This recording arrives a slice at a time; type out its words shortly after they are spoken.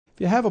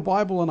If you have a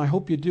Bible, and I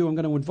hope you do, I'm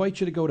going to invite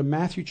you to go to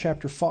Matthew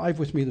chapter 5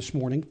 with me this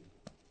morning.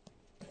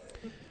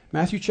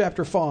 Matthew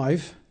chapter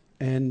 5,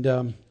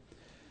 and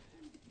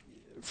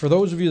for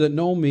those of you that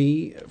know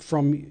me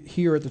from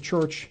here at the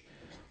church,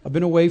 I've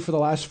been away for the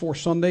last 4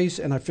 Sundays,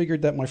 and I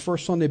figured that my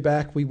first Sunday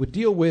back we would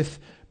deal with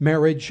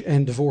marriage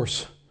and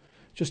divorce.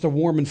 Just a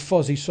warm and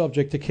fuzzy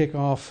subject to kick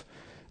off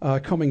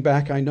coming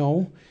back, I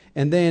know.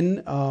 And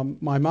then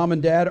my mom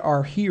and dad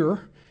are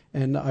here,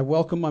 and I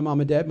welcome my mom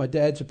and dad. My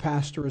dad's a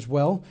pastor as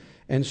well.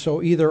 And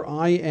so either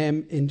I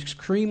am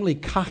extremely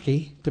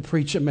cocky to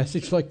preach a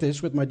message like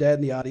this with my dad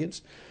in the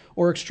audience,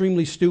 or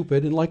extremely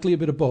stupid, and likely a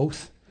bit of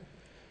both.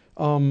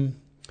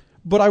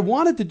 But I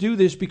wanted to do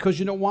this because,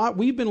 you know what?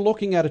 We've been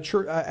looking at a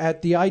church,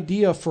 at the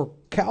idea for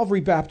Calvary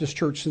Baptist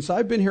Church. Since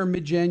I've been here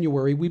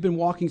mid-January, we've been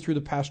walking through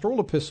the pastoral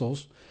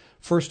epistles,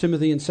 1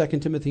 Timothy and 2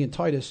 Timothy and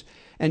Titus,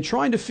 and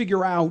trying to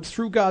figure out,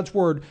 through God's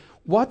Word,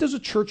 what does a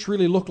church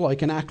really look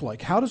like and act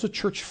like? How does a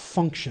church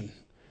function?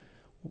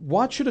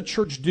 What should a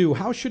church do?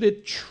 How should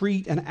it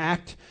treat and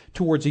act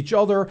towards each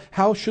other?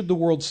 How should the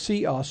world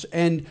see us?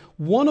 And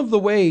one of the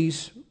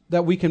ways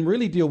that we can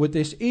really deal with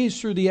this is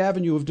through the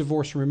avenue of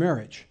divorce and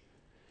remarriage.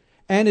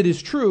 And it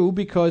is true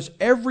because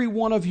every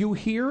one of you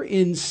here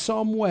in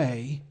some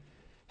way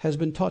has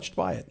been touched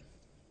by it.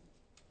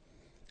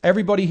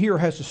 Everybody here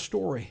has a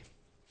story.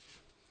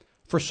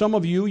 For some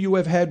of you, you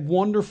have had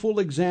wonderful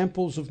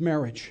examples of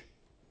marriage,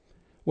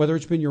 whether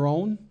it's been your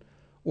own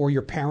or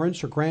your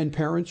parents or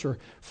grandparents or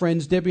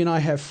friends. Debbie and I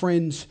have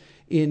friends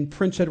in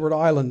Prince Edward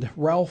Island.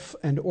 Ralph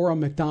and Ora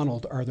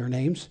McDonald are their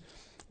names.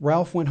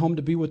 Ralph went home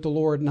to be with the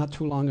Lord not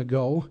too long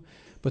ago,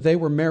 but they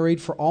were married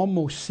for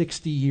almost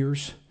 60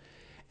 years.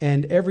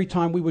 And every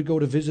time we would go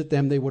to visit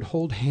them, they would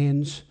hold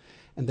hands,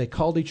 and they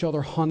called each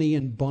other honey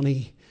and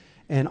bunny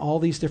and all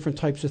these different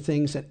types of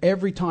things. And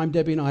every time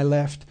Debbie and I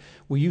left,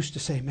 we used to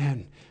say,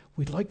 man,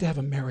 we'd like to have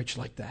a marriage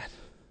like that.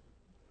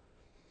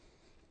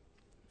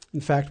 In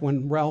fact,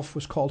 when Ralph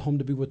was called home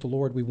to be with the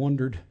Lord, we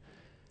wondered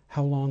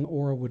how long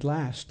Ora would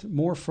last,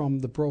 more from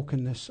the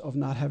brokenness of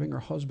not having her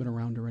husband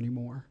around her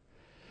anymore.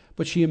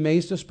 But she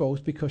amazed us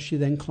both because she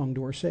then clung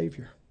to her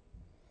Savior.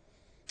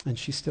 And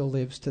she still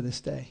lives to this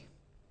day.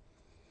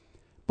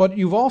 But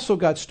you've also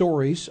got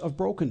stories of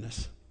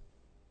brokenness.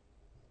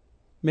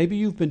 Maybe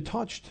you've been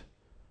touched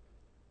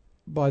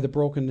by the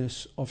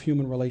brokenness of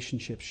human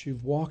relationships.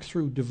 You've walked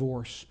through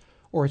divorce,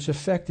 or it's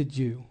affected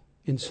you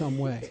in some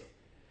way.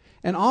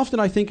 And often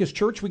I think as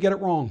church we get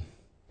it wrong.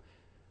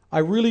 I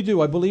really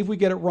do. I believe we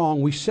get it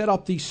wrong. We set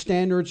up these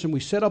standards and we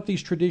set up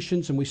these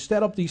traditions and we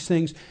set up these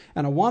things,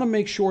 and I want to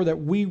make sure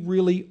that we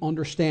really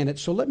understand it.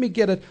 So let me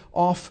get it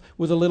off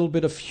with a little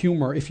bit of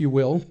humor, if you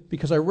will,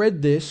 because I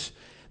read this,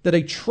 that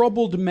a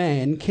troubled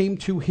man came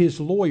to his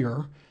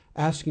lawyer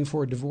asking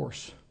for a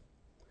divorce.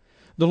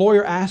 The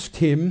lawyer asked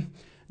him,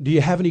 "Do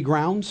you have any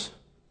grounds?"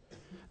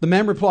 The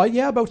man replied,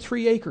 "Yeah, about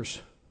 3 acres.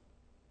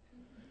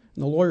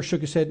 And the lawyer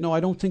shook his head. "No,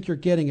 I don't think you're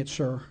getting it,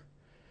 sir.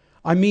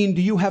 I mean,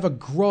 do you have a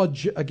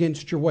grudge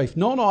against your wife?"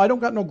 No, I don't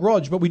got no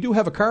grudge, but we do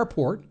have a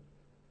carport."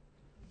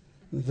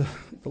 The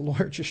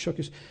lawyer just shook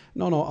his...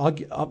 No,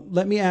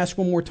 let me ask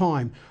one more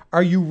time.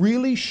 "Are you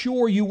really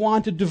sure you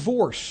want a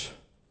divorce?"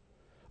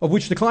 Of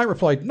which the client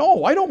replied,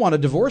 "No, I don't want a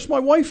divorce. My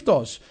wife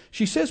does.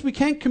 She says we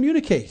can't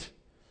communicate."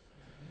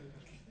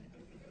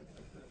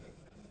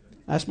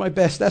 That's my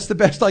best. That's the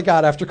best I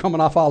got after coming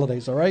off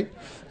holidays, all right?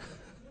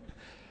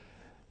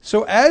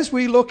 So as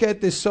we look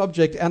at this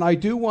subject, and I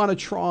do want to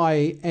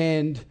try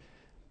and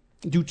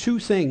do 2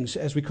 things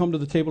as we come to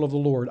the table of the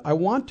Lord. I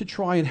want to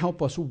try and help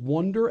us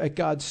wonder at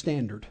God's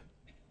standard.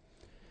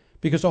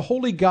 Because a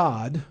holy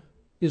God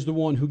is the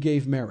one who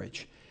gave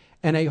marriage.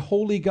 And a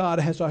holy God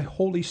has a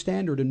holy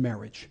standard in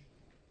marriage.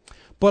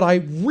 But I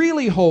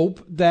really hope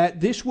that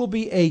this will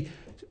be a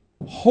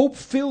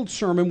hope-filled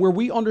sermon where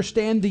we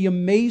understand the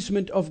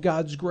amazement of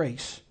God's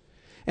grace.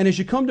 And as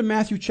you come to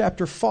Matthew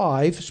chapter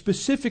 5,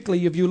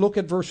 specifically if you look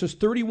at verses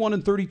 31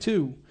 and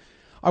 32,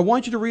 I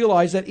want you to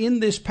realize that in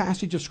this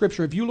passage of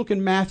Scripture, if you look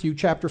in Matthew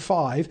chapter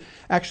 5,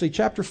 actually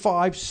chapter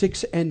 5,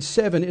 6, and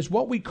 7 is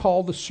what we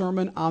call the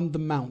Sermon on the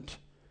Mount.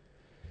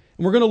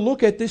 And we're going to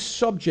look at this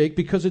subject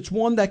because it's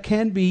one that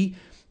can be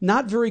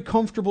not very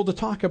comfortable to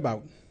talk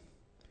about.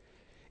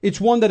 It's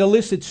one that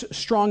elicits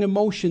strong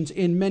emotions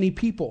in many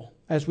people,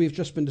 as we've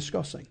just been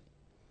discussing.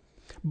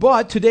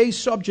 But today's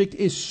subject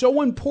is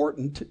so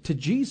important to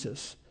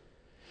Jesus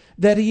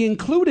that he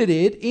included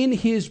it in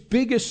his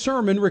biggest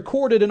sermon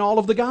recorded in all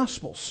of the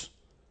Gospels.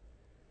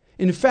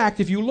 In fact,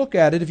 if you look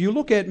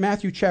at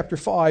Matthew chapter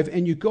 5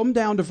 and you come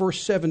down to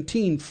verse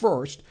 17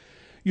 first,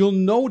 you'll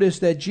notice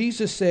that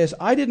Jesus says,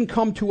 "I didn't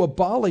come to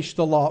abolish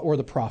the law or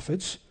the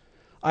prophets.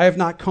 I have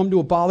not come to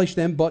abolish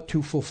them, but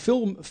to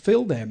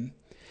fulfill them."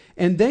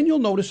 And then you'll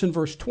notice in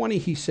verse 20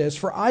 he says,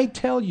 "For I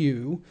tell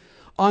you,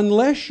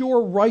 unless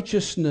your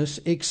righteousness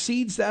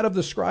exceeds that of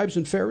the scribes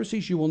and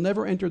Pharisees, you will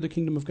never enter the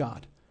kingdom of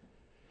God."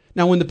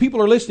 Now, when the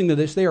people are listening to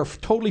this, they are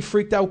totally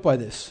freaked out by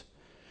this.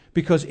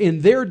 Because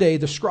in their day,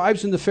 the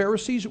scribes and the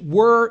Pharisees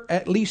were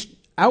at least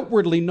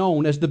outwardly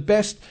known as the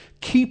best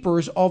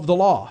keepers of the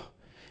law.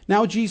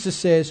 Now Jesus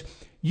says,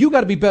 you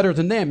got to be better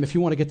than them if you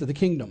want to get to the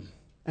kingdom.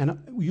 And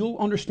you'll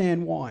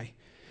understand why.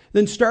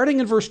 Then starting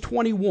in verse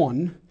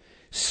 21,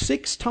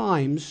 6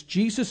 times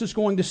Jesus is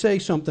going to say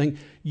something.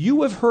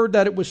 You have heard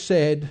that it was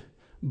said,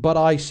 but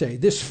I say.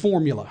 This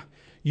formula.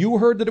 You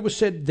heard that it was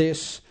said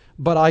this,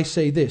 but I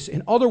say this.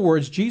 In other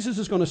words, Jesus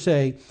is going to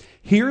say,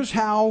 here's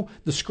how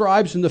the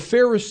scribes and the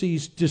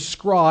Pharisees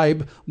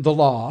describe the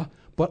law,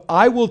 but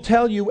I will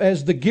tell you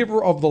as the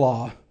giver of the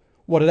law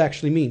what it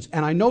actually means.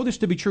 And I know this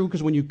to be true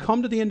because when you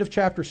come to the end of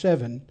chapter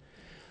 7,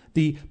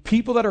 the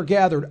people that are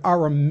gathered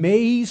are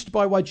amazed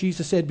by what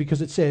Jesus said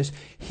because it says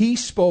he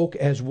spoke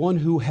as one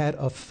who had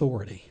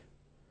authority.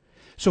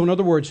 So in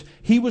other words,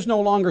 he was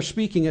no longer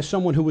speaking as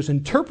someone who was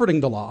interpreting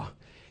the law.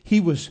 He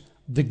was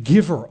the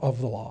giver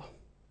of the law.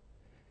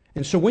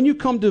 And so when you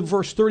come to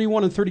verse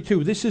 31 and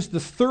 32, this is the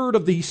third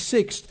of these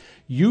 6.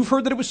 You've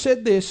heard that it was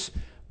said this,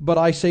 but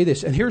I say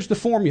this. And here's the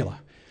formula.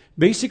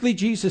 Basically,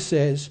 Jesus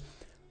says,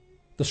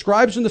 the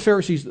scribes and the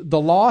Pharisees, the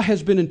law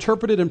has been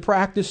interpreted and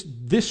practiced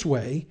this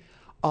way.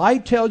 I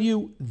tell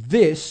you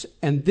this,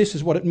 and this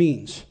is what it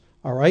means.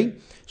 All right?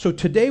 So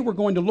today we're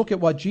going to look at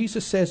what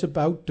Jesus says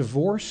about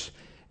divorce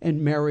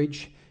and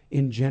marriage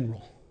in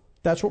general.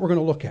 That's what we're going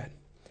to look at.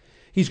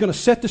 He's going to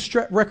set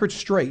the record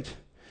straight.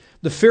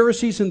 The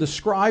Pharisees and the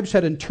scribes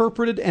had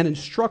interpreted an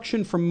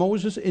instruction from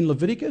Moses in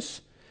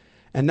Leviticus,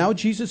 and now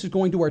Jesus is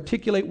going to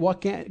articulate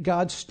what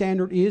God's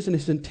standard is and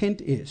his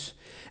intent is.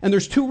 And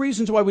there's 2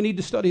 reasons why we need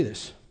to study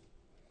this.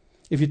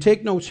 If you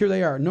take notes, here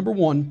they are. Number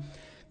 1,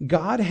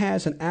 God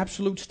has an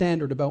absolute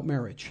standard about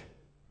marriage.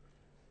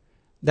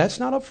 That's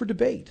not up for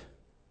debate.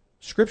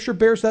 Scripture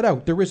bears that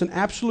out. There is an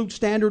absolute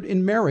standard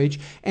in marriage.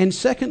 And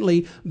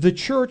secondly, the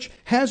church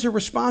has a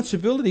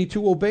responsibility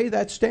to obey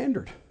that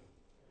standard.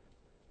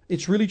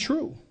 It's really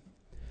true.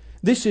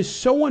 This is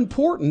so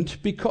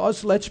important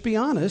because, let's be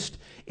honest,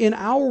 in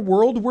our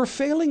world, we're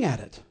failing at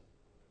it.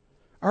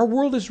 Our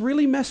world is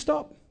really messed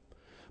up.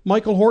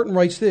 Michael Horton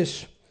writes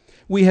this,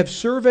 we have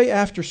survey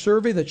after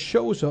survey that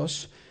shows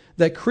us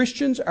that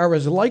Christians are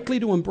as likely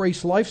to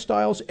embrace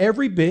lifestyles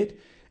every bit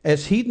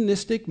as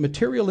hedonistic,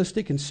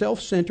 materialistic, and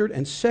self-centered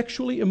and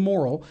sexually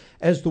immoral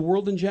as the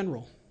world in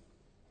general.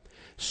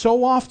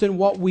 So often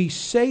what we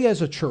say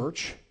as a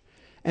church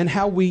and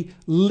how we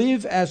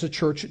live as a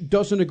church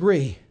doesn't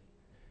agree.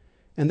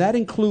 And that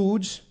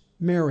includes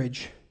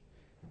marriage.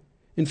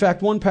 In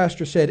fact, one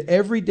pastor said,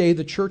 every day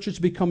the church is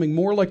becoming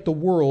more like the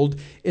world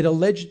it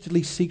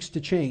allegedly seeks to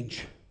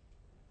change.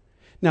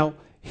 Now,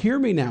 hear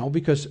me now,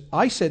 because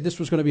I said this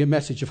was going to be a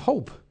message of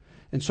hope.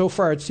 And so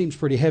far it seems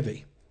pretty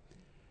heavy.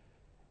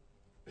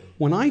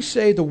 When I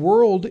say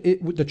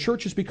the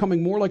church is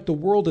becoming more like the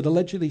world it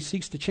allegedly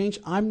seeks to change,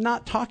 I'm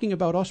not talking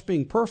about us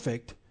being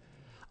perfect.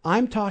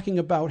 I'm talking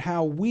about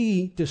how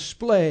we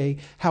display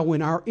how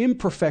in our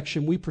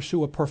imperfection we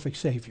pursue a perfect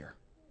Savior.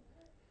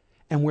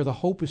 And where the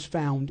hope is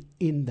found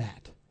in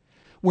that.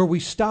 Where we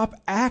stop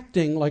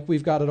acting like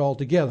we've got it all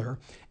together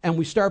and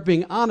we start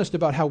being honest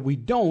about how we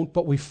don't,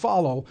 but we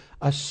follow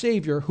a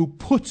Savior who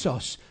puts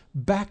us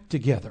back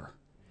together.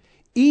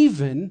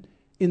 Even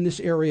in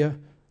this area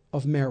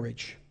of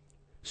marriage.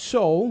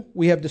 So,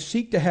 we have to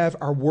seek to have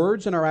our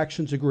words and our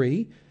actions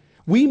agree.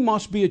 We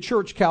must be a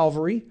church,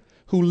 Calvary,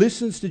 who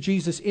listens to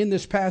Jesus in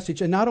this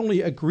passage and not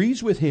only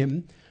agrees with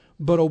him,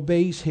 but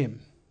obeys him.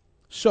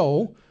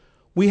 So,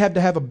 we have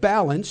to have a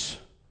balance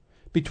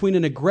between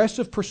an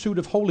aggressive pursuit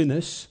of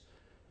holiness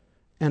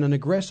and an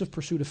aggressive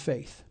pursuit of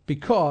faith.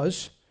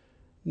 Because,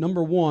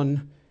 number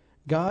 1,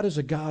 God is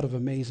a God of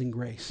amazing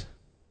grace.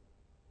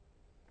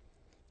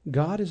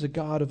 God is a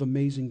God of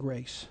amazing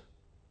grace.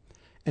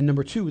 And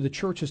number 2, the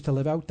church is to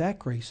live out that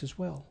grace as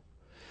well.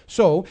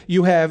 So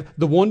you have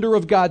the wonder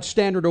of God's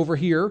standard over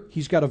here.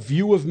 He's got a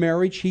view of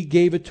marriage. He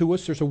gave it to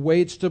us. There's a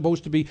way it's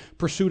supposed to be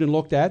pursued and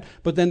looked at.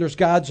 But then there's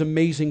God's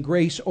amazing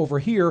grace over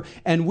here.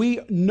 And we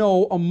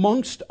know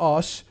amongst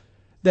us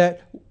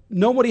that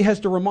nobody has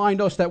to remind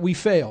us that we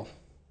fail.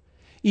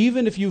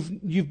 Even if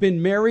you've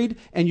been married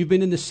and you've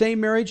been in the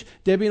same marriage.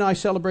 Debbie and I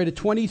celebrated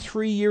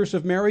 23 years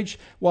of marriage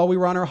while we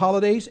were on our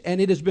holidays.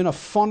 And it has been a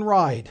fun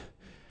ride.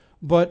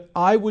 But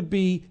I would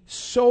be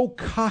so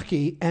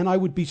cocky and I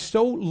would be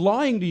so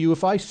lying to you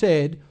if I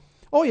said,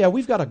 oh yeah,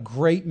 we've got a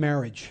great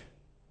marriage.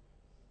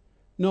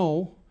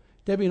 No,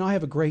 Debbie and I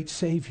have a great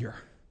Savior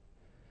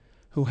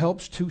who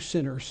helps 2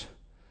 sinners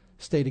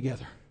stay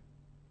together.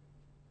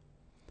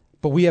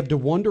 But we have to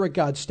wonder at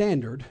God's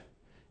standard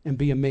and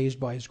be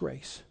amazed by his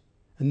grace.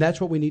 And that's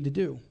what we need to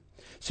do.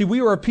 See,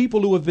 we are a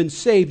people who have been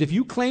saved. If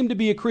you claim to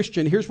be a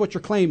Christian, here's what you're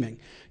claiming.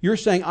 You're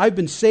saying, I've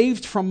been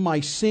saved from my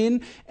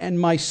sin and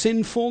my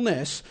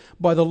sinfulness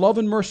by the love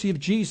and mercy of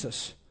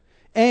Jesus.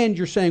 And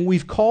you're saying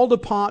we've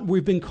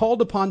been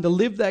called upon to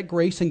live that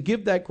grace and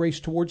give that grace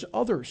towards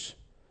others.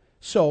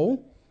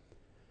 So,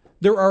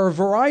 there are a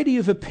variety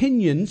of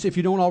opinions, if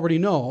you don't already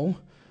know,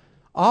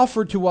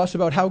 offered to us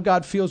about how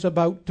God feels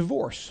about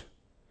divorce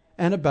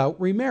and about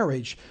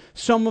remarriage.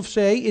 Some have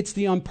say it's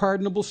the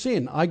unpardonable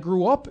sin. I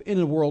grew up in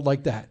a world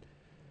like that,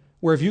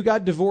 where if you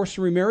got divorced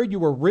and remarried, you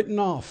were written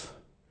off.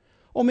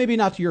 Or maybe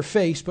not to your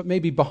face, but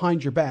maybe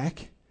behind your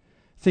back.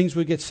 Things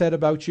would get said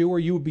about you, or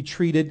you would be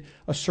treated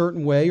a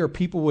certain way, or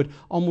people would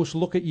almost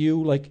look at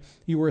you like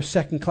you were a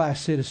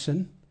second-class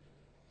citizen.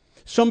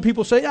 Some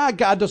people say,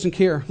 God doesn't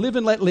care. Live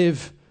and let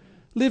live.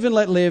 Live and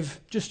let live.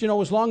 Just,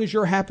 as long as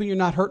you're happy, you're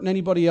not hurting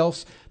anybody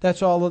else,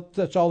 that's all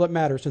that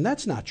matters. And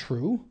that's not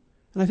true.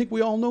 And I think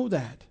we all know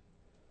that.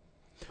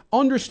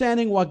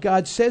 Understanding what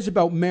God says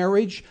about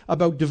marriage,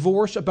 about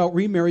divorce, about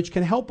remarriage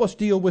can help us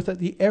deal with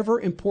the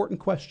ever-important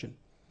question.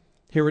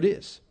 Here it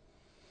is.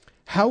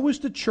 How is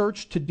the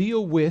church to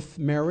deal with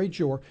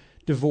marriage or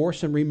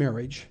divorce and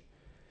remarriage?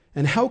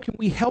 And how can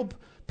we help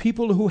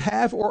people who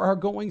have or are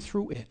going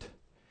through it?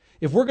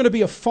 If we're going to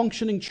be a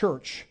functioning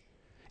church,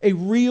 a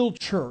real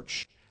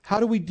church, how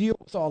do we deal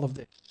with all of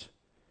this?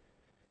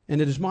 And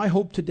it is my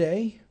hope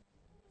today,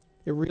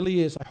 it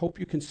really is, I hope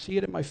you can see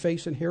it in my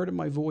face and hear it in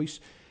my voice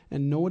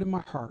and know it in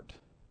my heart.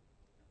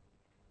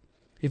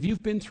 If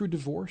you've been through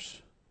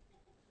divorce,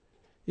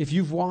 if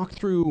you've walked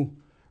through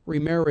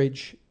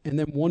remarriage and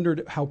then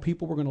wondered how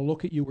people were going to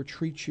look at you or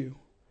treat you,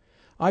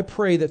 I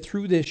pray that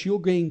through this you'll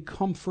gain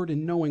comfort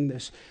in knowing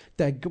this,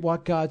 that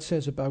what God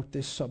says about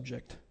this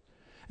subject.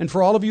 And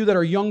for all of you that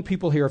are young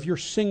people here, if you're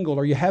single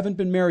or you haven't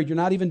been married, you're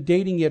not even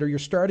dating yet, or you're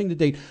starting to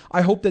date,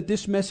 I hope that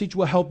this message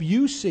will help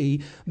you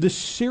see the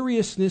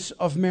seriousness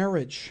of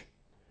marriage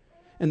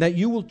and that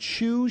you will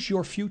choose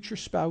your future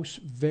spouse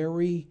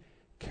very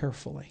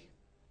carefully.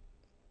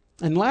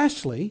 And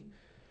lastly,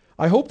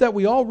 I hope that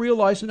we all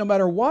realize that no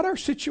matter what our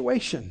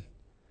situation,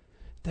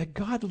 that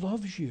God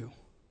loves you.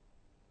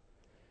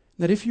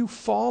 That if you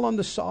fall on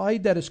the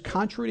side that is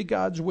contrary to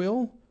God's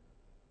will,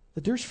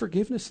 that there's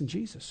forgiveness in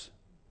Jesus.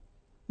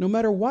 No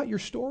matter what your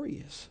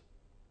story is.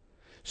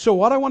 So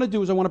what I want to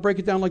do is I want to break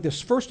it down like this.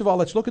 First of all,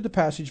 let's look at the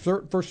passage,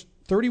 verse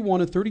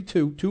 31 and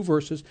 32, 2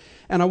 verses.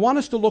 And I want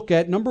us to look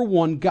at, number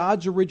one,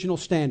 God's original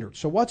standard.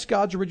 So what's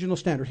God's original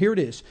standard? Here it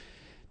is.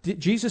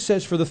 Jesus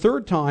says for the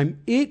third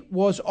time, it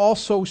was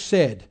also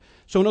said.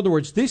 So in other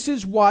words, this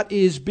is what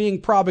is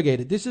being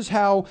propagated. This is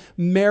how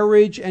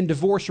marriage and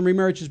divorce and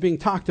remarriage is being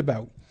talked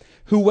about.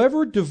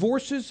 Whoever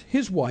divorces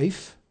his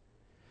wife,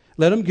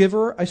 let him give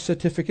her a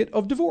certificate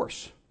of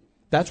divorce.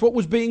 That's what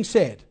was being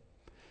said.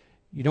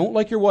 You don't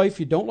like your wife,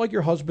 you don't like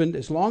your husband,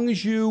 as long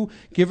as you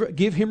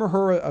give him or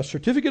her a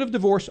certificate of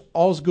divorce,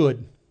 all's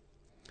good.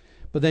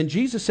 But then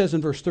Jesus says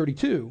in verse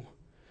 32,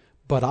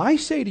 but I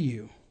say to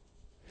you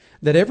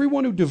that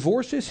everyone who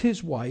divorces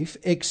his wife,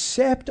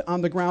 except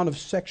on the ground of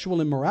sexual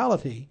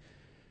immorality,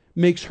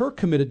 makes her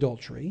commit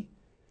adultery,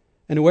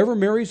 and whoever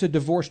marries a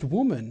divorced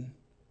woman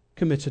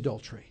commits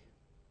adultery.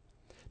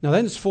 Now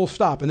then it's full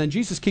stop, and then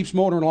Jesus keeps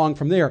motoring along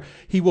from there.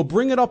 He will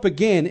bring it up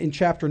again in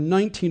chapter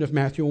 19 of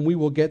Matthew, and we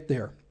will get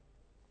there.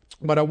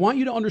 But I want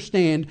you to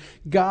understand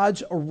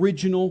God's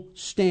original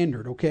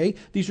standard, okay?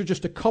 These are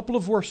just a couple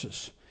of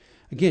verses.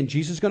 Again,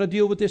 Jesus is going to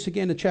deal with this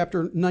again in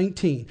chapter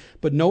 19.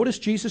 But notice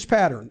Jesus'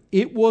 pattern.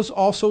 It was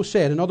also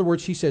said. In other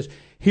words, he says,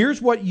 here's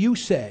what you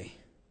say.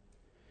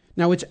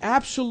 Now, it's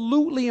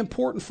absolutely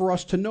important for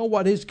us to know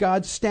what is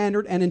God's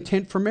standard and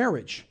intent for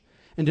marriage.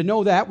 And to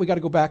know that, we got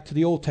to go back to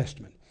the Old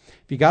Testament.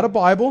 If you got a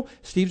Bible,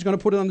 Steve's going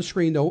to put it on the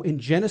screen, though. In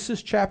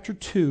Genesis chapter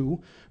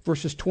 2,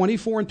 verses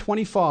 24 and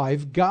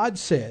 25, God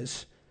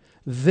says,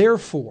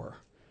 therefore,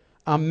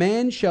 a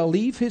man shall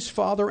leave his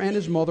father and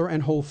his mother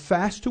and hold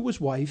fast to his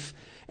wife,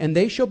 and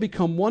they shall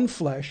become one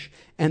flesh.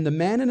 And the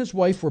man and his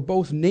wife were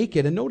both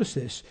naked, and notice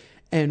this,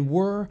 and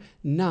were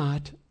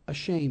not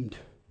ashamed.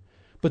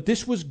 But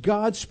this was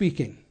God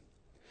speaking.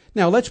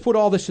 Now, let's put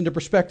all this into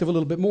perspective a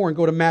little bit more and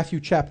go to Matthew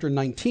chapter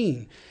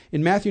 19.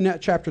 In Matthew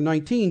chapter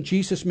 19,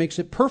 Jesus makes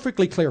it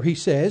perfectly clear. He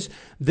says,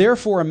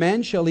 therefore a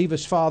man shall leave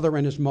his father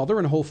and his mother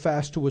and hold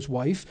fast to his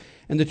wife,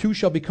 and the two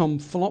shall become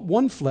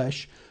one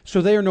flesh,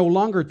 so they are no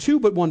longer two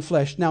but one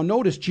flesh. Now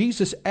notice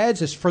Jesus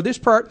adds this. For this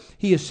part,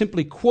 he has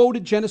simply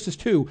quoted Genesis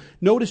 2.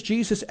 Notice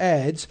Jesus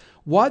adds,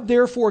 what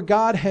therefore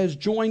God has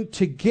joined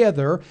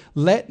together,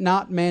 let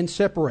not man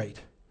separate.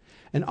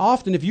 And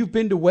often, if you've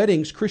been to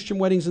weddings, Christian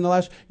weddings in the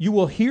last, you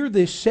will hear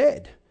this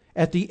said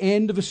at the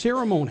end of a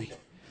ceremony.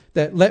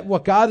 That let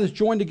what God has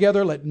joined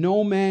together, let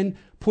no man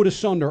put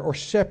asunder or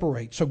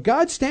separate. So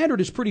God's standard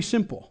is pretty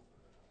simple.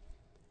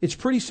 It's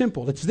pretty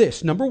simple. It's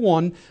this. Number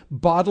one,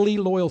 bodily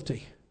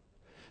loyalty.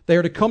 They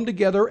are to come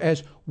together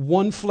as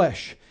one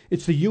flesh.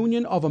 It's the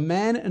union of a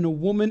man and a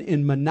woman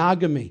in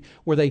monogamy,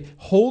 where they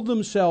hold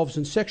themselves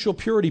in sexual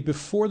purity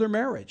before their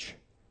marriage.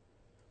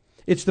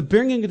 It's the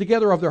bringing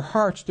together of their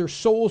hearts, their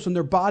souls, and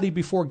their body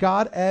before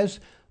God as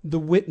the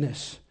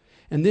witness.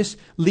 And this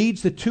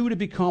leads the two to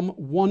become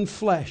one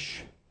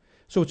flesh.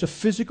 So it's a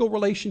physical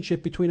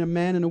relationship between a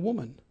man and a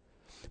woman.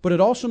 But it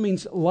also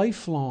means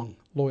lifelong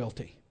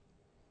loyalty.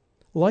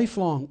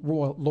 Lifelong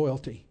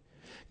loyalty.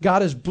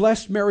 God has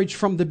blessed marriage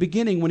from the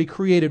beginning when he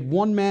created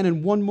one man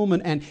and one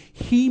woman, and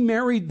he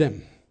married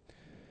them.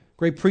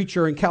 Great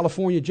preacher in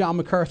California, John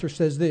MacArthur,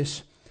 says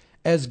this,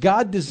 as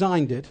God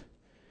designed it,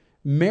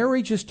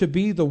 Marriage is to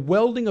be the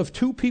welding of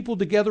two people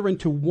together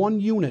into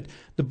one unit,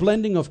 the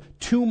blending of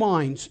two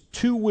minds,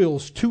 two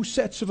wills, two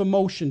sets of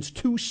emotions,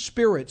 two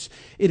spirits.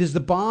 It is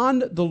the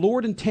bond the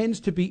Lord intends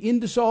to be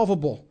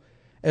indissoluble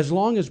as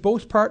long as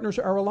both partners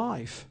are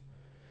alive.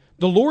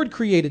 The Lord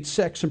created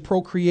sex and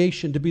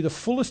procreation to be the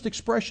fullest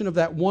expression of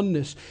that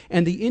oneness,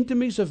 and the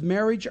intimacies of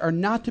marriage are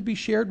not to be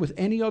shared with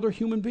any other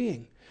human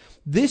being.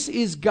 This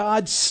is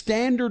God's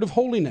standard of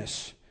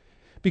holiness.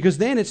 Because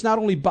then it's not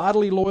only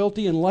bodily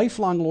loyalty and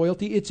lifelong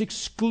loyalty, it's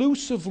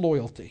exclusive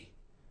loyalty.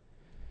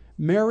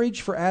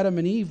 Marriage for Adam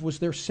and Eve was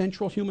their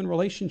central human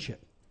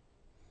relationship.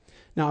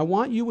 Now, I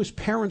want you as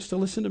parents to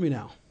listen to me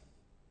now.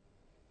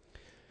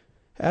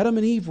 Adam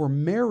and Eve were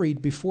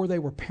married before they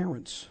were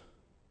parents.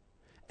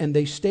 And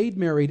they stayed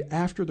married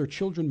after their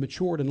children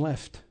matured and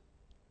left.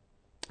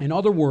 In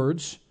other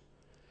words,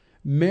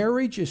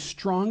 marriage is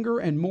stronger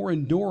and more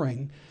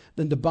enduring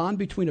than the bond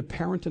between a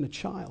parent and a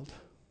child.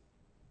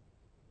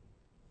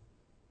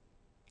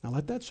 Now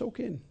let that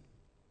soak in.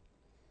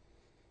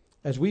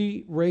 As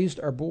we raised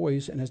our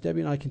boys, and as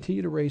Debbie and I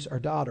continue to raise our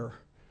daughter,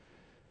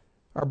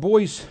 our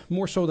boys,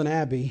 more so than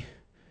Abby,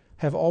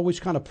 have always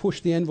kind of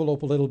pushed the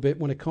envelope a little bit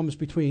when it comes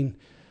between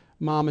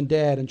mom and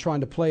dad and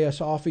trying to play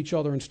us off each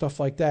other and stuff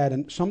like that.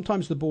 And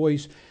sometimes the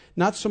boys,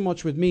 not so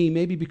much with me,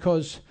 maybe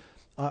because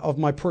of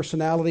my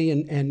personality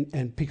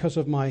and because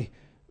of my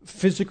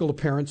physical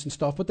appearance and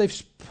stuff, but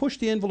they've pushed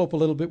the envelope a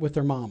little bit with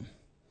their mom.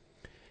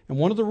 And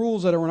one of the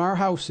rules that are in our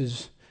house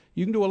is,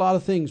 you can do a lot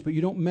of things, but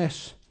you don't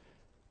mess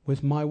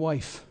with my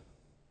wife.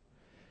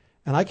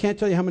 And I can't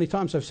tell you how many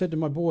times I've said to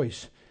my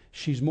boys,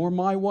 she's more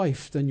my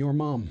wife than your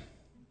mom.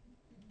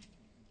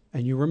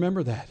 And you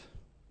remember that.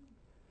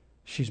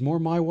 She's more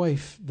my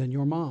wife than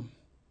your mom.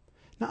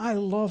 Now, I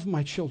love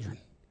my children.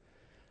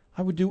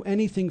 I would do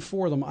anything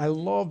for them. I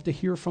love to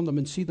hear from them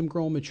and see them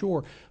grow and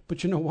mature.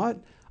 But you know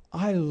what?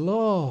 I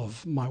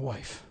love my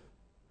wife.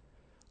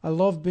 I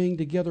love being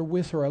together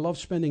with her. I love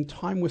spending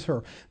time with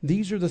her.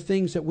 These are the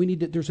things that we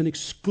need. There's an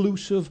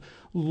exclusive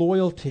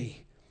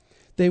loyalty.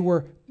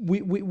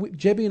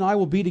 Jebby and I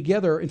will be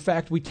together. In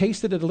fact, we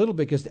tasted it a little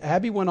bit because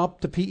Abby went up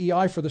to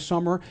PEI for the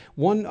summer.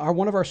 One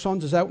of our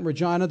sons is out in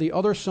Regina. The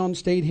other son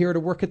stayed here to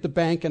work at the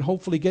bank and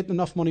hopefully get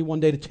enough money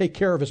one day to take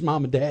care of his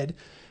mom and dad.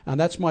 And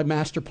that's my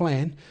master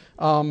plan.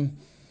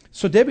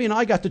 So Debbie and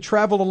I got to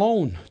travel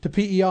alone to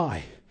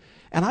PEI.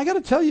 And I got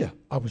to tell you,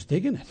 I was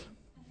digging it.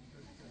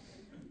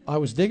 I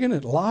was digging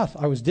it a lot.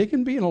 I was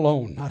digging being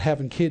alone, not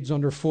having kids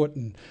underfoot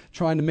and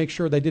trying to make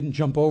sure they didn't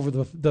jump over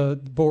the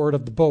board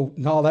of the boat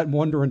and all that, and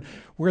wondering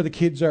where the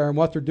kids are and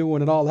what they're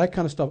doing and all that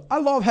kind of stuff. I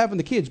love having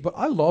the kids, but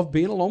I love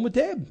being alone with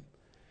Deb.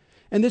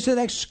 And there's an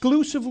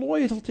exclusive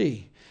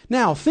loyalty.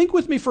 Now, think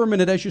with me for a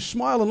minute as you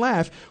smile and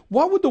laugh.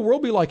 What would the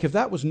world be like if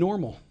that was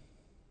normal?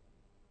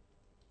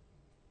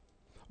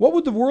 What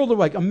would the world be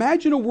like?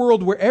 Imagine a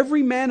world where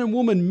every man and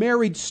woman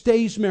married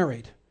stays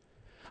married.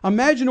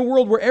 Imagine a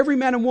world where every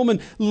man and woman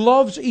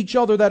loves each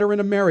other that are in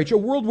a marriage. A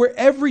world where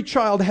every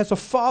child has a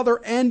father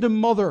and a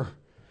mother.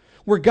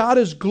 Where God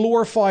is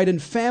glorified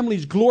and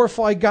families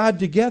glorify God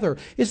together.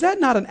 Is that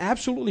not an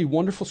absolutely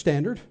wonderful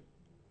standard?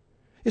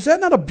 Is that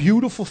not a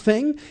beautiful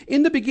thing?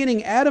 In the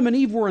beginning, Adam and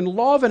Eve were in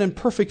love and in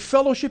perfect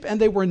fellowship,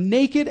 and they were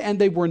naked and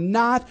they were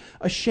not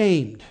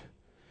ashamed.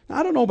 Now,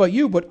 I don't know about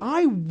you, but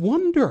I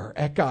wonder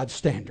at God's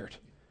standard.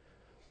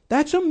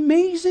 That's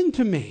amazing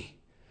to me.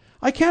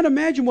 I can't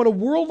imagine what a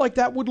world like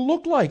that would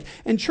look like.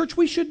 And church,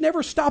 we should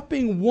never stop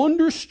being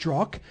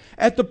wonderstruck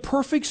at the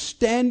perfect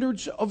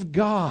standards of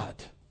God.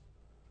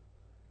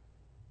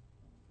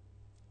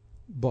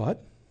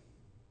 But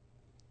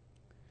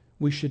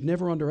we should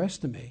never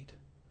underestimate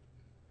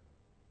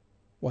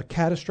what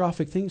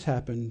catastrophic things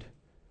happened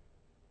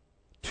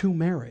to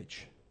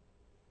marriage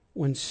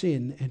when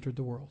sin entered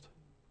the world.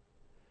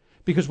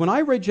 Because when I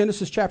read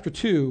Genesis chapter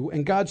 2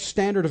 and God's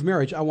standard of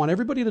marriage, I want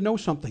everybody to know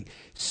something.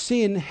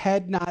 Sin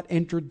had not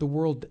entered the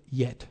world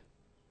yet.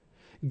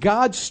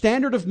 God's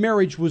standard of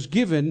marriage was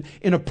given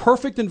in a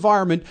perfect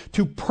environment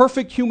to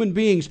perfect human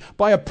beings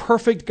by a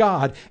perfect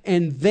God.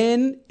 And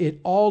then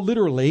it all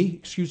literally,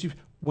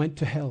 went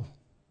to hell.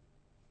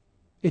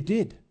 It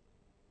did.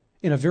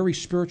 In a very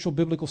spiritual,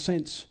 biblical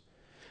sense.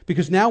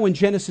 Because now in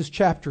Genesis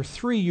chapter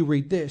 3, you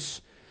read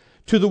this.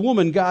 To the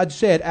woman, God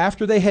said,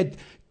 after they had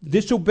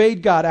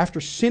disobeyed God,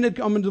 after sin had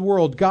come into the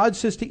world, God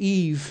says to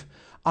Eve,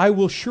 I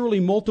will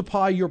surely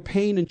multiply your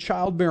pain in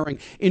childbearing.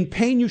 In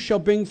pain you shall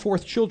bring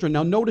forth children.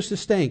 Now notice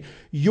this thing.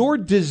 Your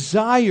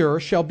desire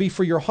shall be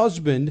for your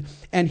husband,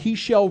 and he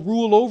shall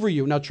rule over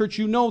you. Now church,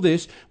 you know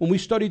this. When we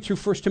studied through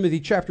 1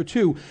 Timothy chapter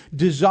 2,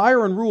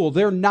 desire and rule,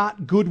 they're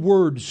not good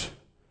words.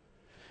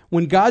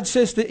 When God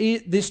says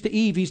this to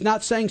Eve, he's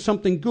not saying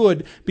something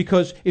good,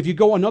 because if you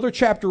go another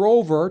chapter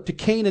over to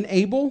Cain and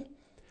Abel,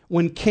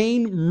 when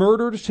Cain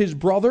murders his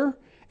brother,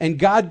 and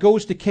God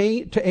goes to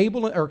Cain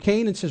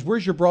and says,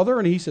 where's your brother?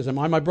 And he says, am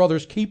I my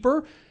brother's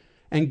keeper?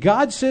 And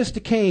God says to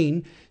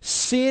Cain,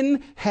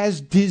 sin has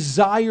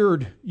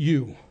desired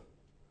you.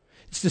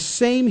 It's the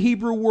same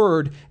Hebrew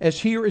word as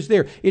here is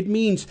there. It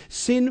means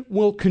sin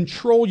will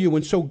control you.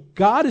 And so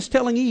God is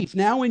telling Eve,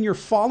 now in your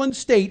fallen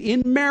state,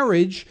 in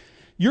marriage,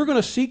 you're going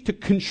to seek to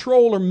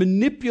control or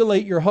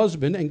manipulate your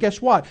husband. And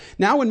guess what?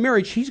 Now in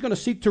marriage, he's going to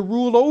seek to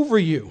rule over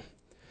you.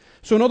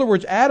 So in other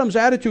words, Adam's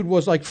attitude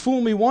was like,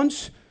 fool me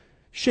once,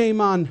 shame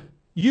on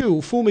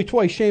you. Fool me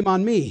twice, shame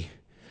on me.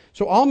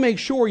 So I'll make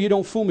sure you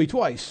don't fool me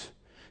twice.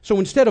 So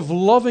instead of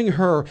loving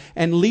her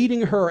and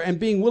leading her and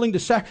being willing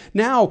to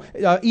now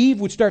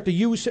Eve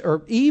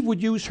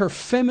would use her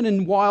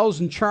feminine wiles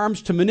and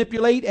charms to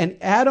manipulate, and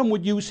Adam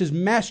would use his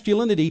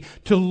masculinity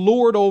to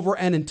lord over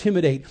and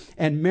intimidate.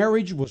 And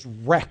marriage was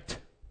wrecked.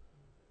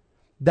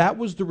 That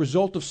was the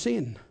result of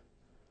sin.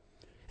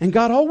 And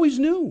God always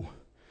knew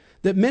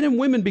that men and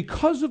women,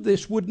 because of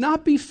this, would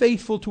not be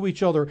faithful to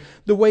each other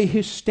the way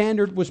his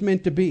standard was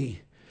meant to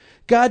be.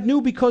 God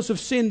knew because of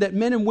sin that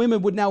men and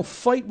women would now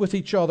fight with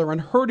each other and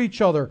hurt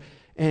each other,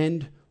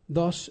 and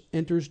thus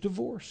enters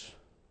divorce.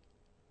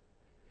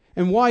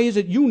 And why is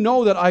it? You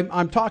know that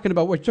I'm talking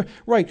about,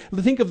 right,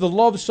 think of the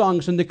love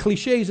songs and the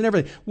cliches and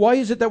everything. Why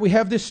is it that we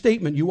have this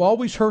statement, you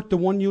always hurt the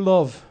one you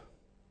love?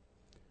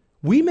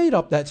 We made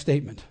up that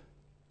statement.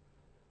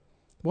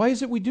 Why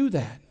is it we do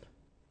that?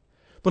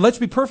 But let's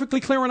be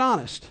perfectly clear and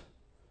honest.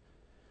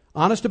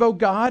 Honest about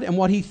God and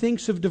what he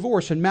thinks of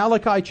divorce. In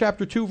Malachi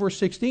chapter 2, verse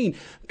 16,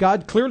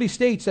 God clearly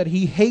states that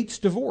he hates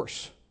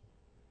divorce.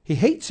 He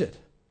hates it.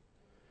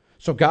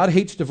 So God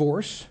hates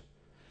divorce,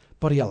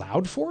 but he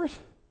allowed for it?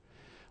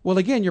 Well,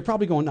 again, you're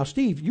probably going, now,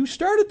 Steve, you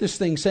started this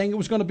thing saying it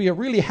was going to be a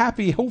really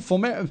happy,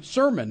 hopeful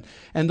sermon.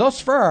 And thus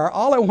far,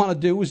 all I want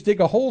to do is dig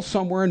a hole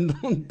somewhere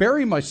and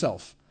bury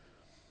myself.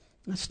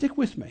 Now, stick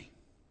with me.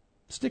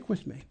 Stick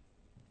with me.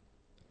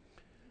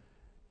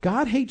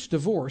 God hates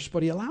divorce,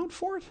 but he allowed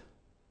for it?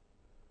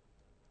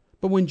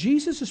 But when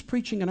Jesus is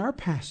preaching in our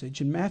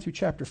passage in Matthew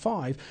chapter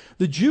 5,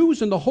 the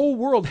Jews and the whole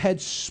world had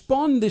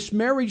spun this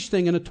marriage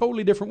thing in a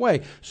totally different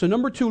way. So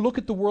number 2, look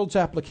at the world's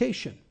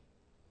application.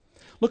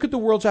 Look at the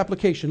world's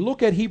application.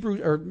 Look at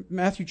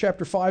Matthew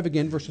chapter 5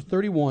 again, verses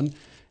 31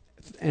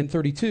 and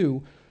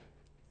 32.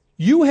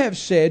 You have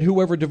said,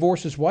 whoever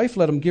divorces wife,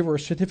 let him give her a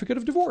certificate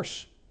of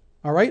divorce.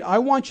 All right? I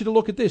want you to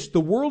look at this. The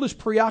world is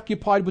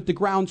preoccupied with the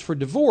grounds for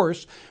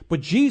divorce,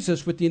 but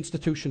Jesus with the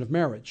institution of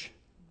marriage.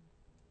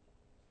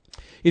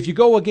 If you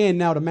go again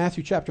now to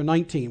Matthew chapter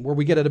 19, where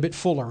we get it a bit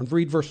fuller, and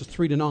read verses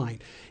 3 to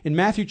 9. In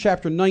Matthew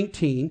chapter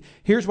 19,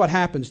 here's what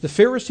happens. The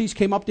Pharisees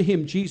came up to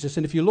him, Jesus,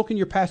 and if you look in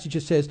your passage,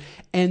 it says,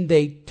 and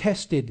they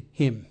tested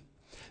him.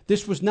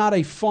 This was not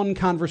a fun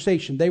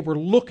conversation. They were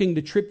looking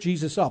to trip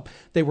Jesus up.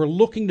 They were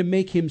looking to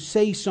make him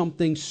say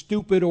something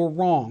stupid or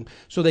wrong.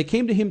 So they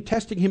came to him,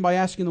 testing him by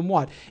asking them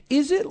what?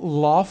 Is it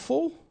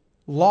lawful?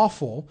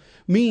 Lawful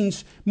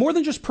means more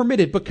than just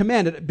permitted, but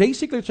commanded.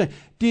 Basically, it's saying,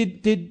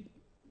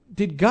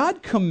 did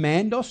God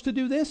command us to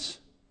do this?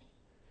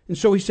 And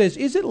so he says,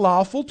 is it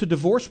lawful to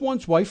divorce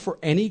one's wife for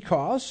any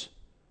cause?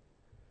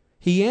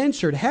 He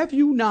answered, have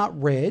you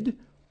not read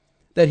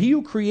that he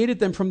who created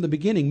them from the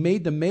beginning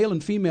made them male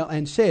and female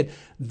and said,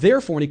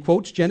 therefore, and he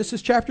quotes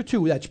Genesis chapter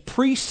 2, that's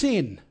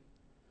pre-sin.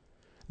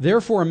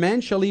 Therefore, a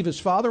man shall leave his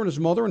father and his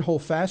mother and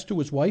hold fast to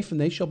his wife, and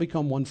they shall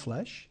become one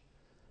flesh.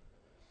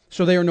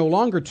 So they are no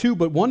longer two,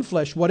 but one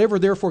flesh. Whatever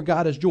therefore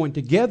God has joined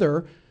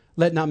together,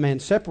 let not man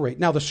separate.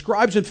 Now the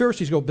scribes and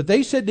Pharisees go, but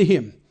they said to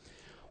him,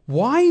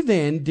 why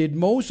then did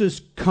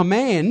Moses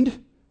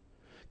command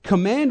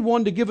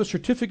one to give a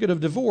certificate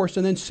of divorce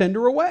and then send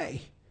her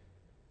away?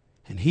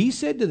 And he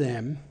said to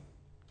them,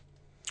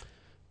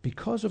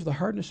 because of the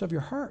hardness of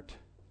your heart.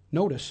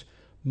 Notice,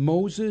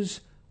 Moses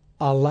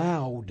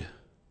allowed.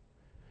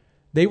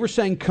 They were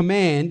saying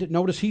command.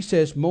 Notice he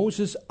says,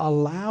 Moses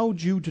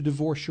allowed you to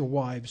divorce your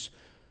wives.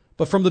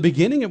 But from the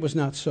beginning it was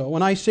not so.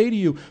 And I say to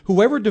you,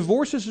 whoever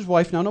divorces his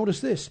wife, now notice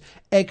this,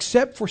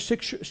 except for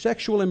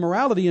sexual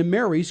immorality and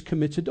marries,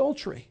 commits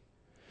adultery.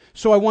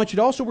 So I want you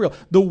to also realize,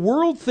 the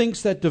world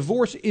thinks that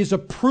divorce is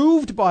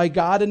approved by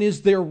God and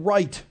is their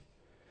right.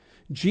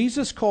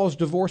 Jesus calls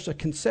divorce a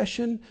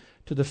concession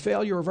to the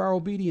failure of our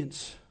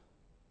obedience.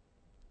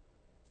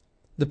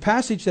 The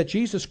passage that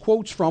Jesus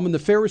quotes from and the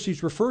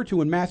Pharisees refer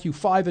to in Matthew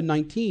 5 and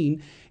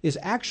 19 is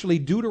actually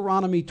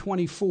Deuteronomy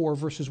 24,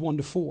 verses 1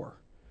 to 4.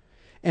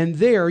 And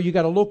there, you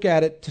got to look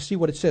at it to see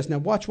what it says. Now,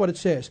 watch what it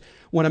says.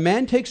 When a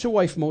man takes a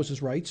wife,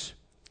 Moses writes,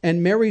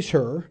 and marries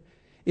her,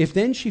 if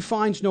then she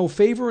finds no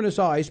favor in his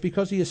eyes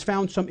because he has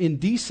found some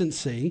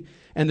indecency,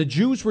 and the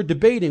Jews were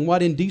debating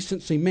what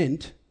indecency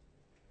meant,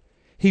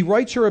 he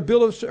writes her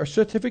a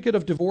certificate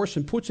of divorce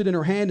and puts it in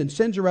her hand and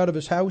sends her out of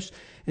his house,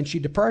 and she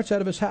departs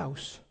out of his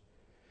house.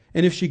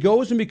 And if she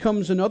goes and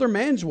becomes another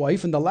man's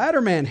wife, and the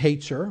latter man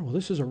hates her, well,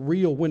 this is a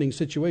real winning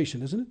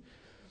situation, isn't it?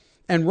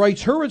 And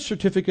writes her a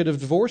certificate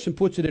of divorce and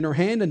puts it in her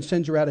hand and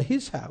sends her out of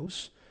his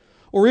house.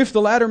 Or if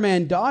the latter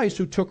man dies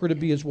who took her to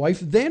be his wife,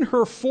 then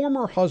her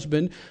former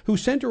husband who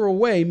sent her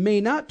away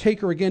may not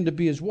take her again to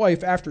be his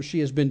wife after she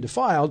has been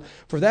defiled,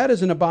 for that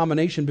is an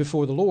abomination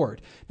before the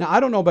Lord. Now, I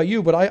don't know about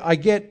you, but I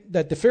get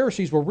that the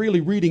Pharisees were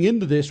really reading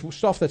into this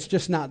stuff that's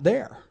just not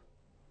there.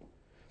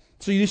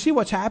 So you see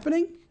what's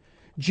happening?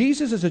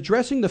 Jesus is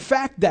addressing the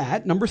fact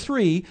that, number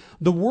 3,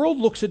 the world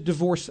looks at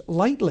divorce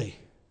lightly.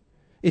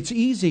 It's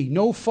easy,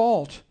 no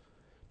fault.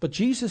 But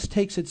Jesus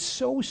takes it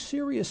so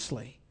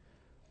seriously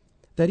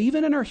that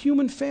even in our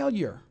human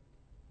failure,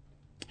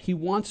 he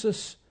wants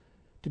us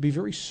to be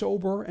very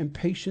sober and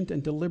patient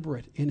and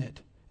deliberate in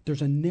it.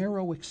 There's a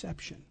narrow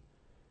exception.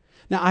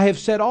 Now, I have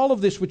said all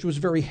of this, which was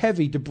very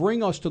heavy, to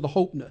bring us to the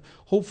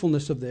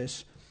hopefulness of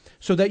this,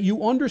 so that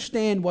you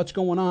understand what's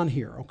going on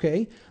here,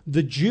 okay?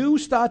 The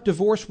Jews thought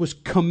divorce was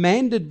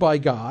commanded by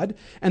God,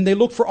 and they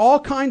looked for all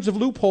kinds of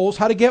loopholes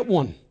how to get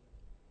one.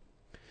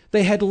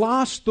 They had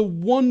lost the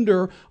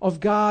wonder of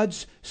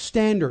God's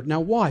standard.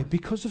 Now, why?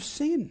 Because of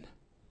sin.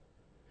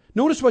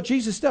 Notice what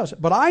Jesus does.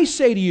 But I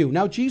say to you,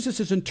 now Jesus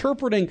is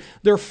interpreting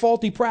their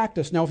faulty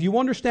practice. Now, if you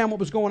understand what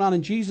was going on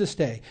in Jesus'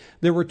 day,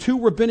 there were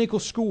 2 rabbinical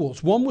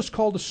schools. One was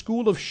called the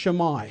school of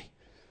Shammai.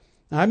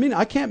 Now, I mean,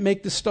 I can't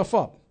make this stuff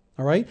up,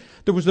 all right?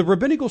 There was the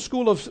rabbinical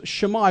school of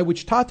Shammai,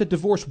 which taught that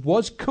divorce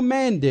was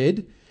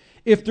commanded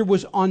if there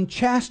was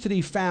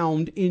unchastity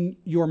found in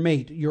your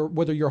mate,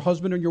 whether your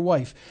husband or your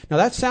wife. Now,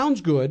 that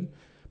sounds good,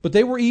 but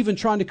they were even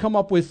trying to come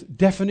up with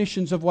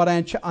definitions of what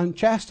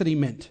unchastity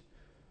meant.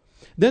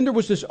 Then there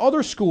was this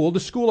other school, the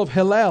school of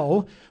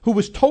Hillel, who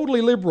was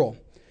totally liberal.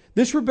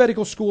 This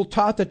rabbinical school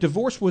taught that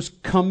divorce was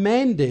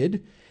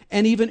commanded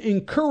and even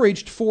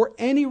encouraged for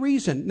any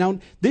reason. Now,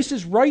 this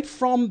is right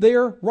from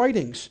their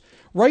writings,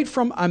 right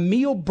from a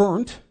meal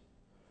burnt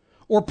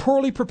or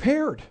poorly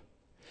prepared.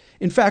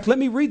 In fact, let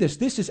me read this.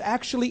 This is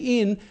actually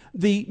in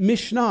the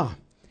Mishnah.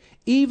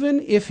 Even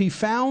if he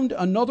found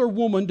another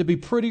woman to be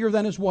prettier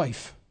than his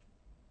wife,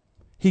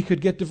 he could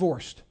get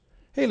divorced.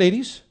 Hey,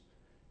 ladies.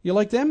 You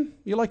like them?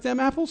 You like them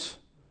apples?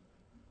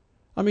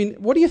 I mean,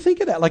 what do you think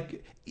of that?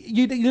 Like,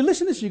 you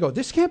listen to this and you go,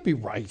 this can't be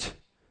right.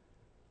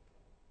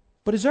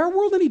 But is our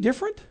world any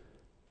different?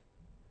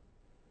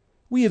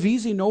 We have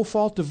easy,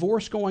 no-fault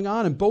divorce going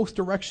on in both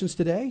directions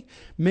today,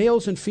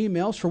 males and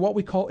females, for what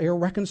we call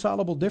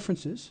irreconcilable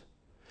differences.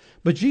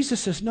 But Jesus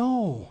says,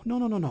 no.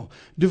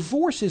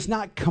 Divorce is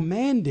not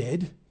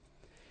commanded.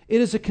 It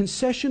is a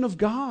concession of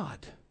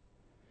God.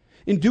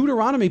 In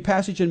Deuteronomy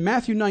passage in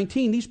Matthew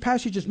 19, these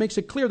passages makes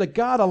it clear that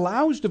God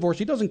allows divorce.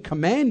 He doesn't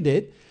command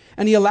it,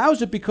 and he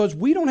allows it because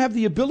we don't have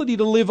the ability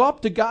to live up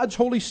to God's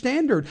holy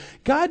standard.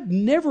 God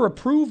never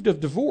approved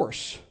of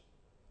divorce.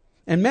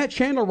 And Matt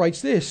Chandler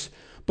writes this,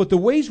 but the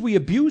ways we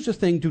abuse a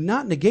thing do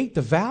not negate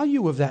the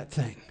value of that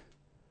thing.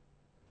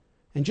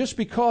 And just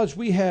because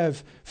we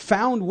have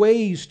found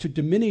ways to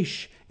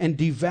diminish and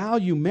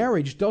devalue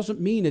marriage doesn't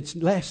mean it's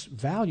less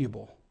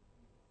valuable.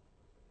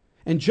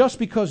 And just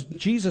because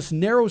Jesus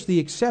narrows the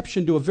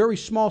exception to a very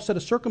small set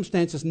of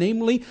circumstances,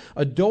 namely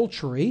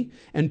adultery,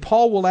 and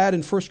Paul will add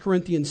in 1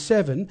 Corinthians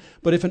 7,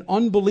 but if an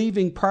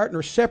unbelieving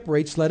partner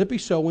separates, let it be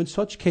so. In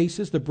such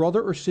cases, the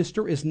brother or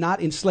sister is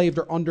not enslaved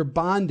or under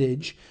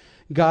bondage.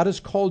 God has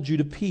called you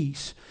to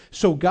peace.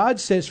 So God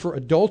says for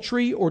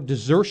adultery or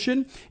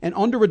desertion, and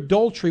under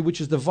adultery,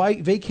 which is the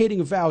vacating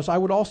of vows, I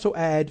would also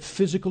add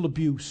physical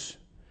abuse.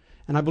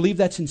 And I believe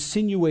that's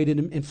insinuated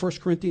in 1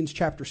 Corinthians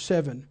chapter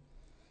 7.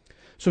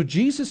 So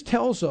Jesus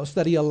tells us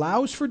that he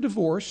allows for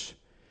divorce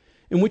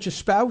in which a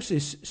spouse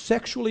is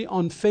sexually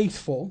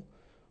unfaithful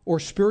or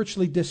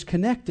spiritually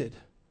disconnected.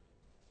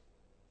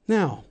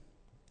 Now,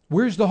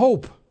 where's the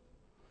hope?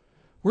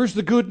 Where's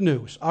the good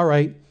news? All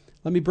right,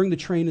 let me bring the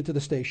train into the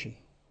station.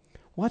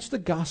 What's the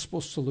gospel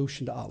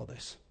solution to all of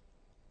this?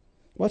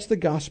 What's the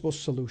gospel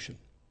solution?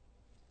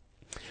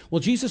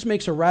 Well, Jesus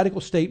makes a radical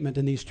statement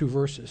in these 2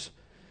 verses.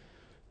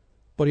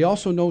 But he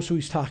also knows who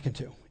he's talking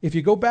to. If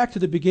you go back to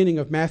the beginning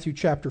of Matthew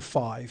chapter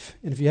 5,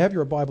 and if you have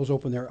your Bibles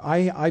open there,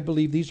 I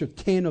believe these are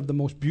 10 of the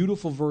most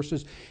beautiful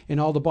verses in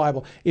all the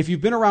Bible. If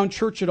you've been around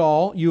church at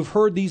all, you've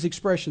heard these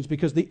expressions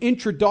because the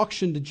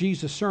introduction to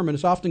Jesus' sermon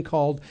is often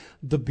called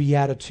the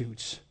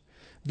Beatitudes.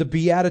 The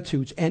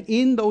Beatitudes. And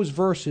in those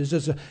verses,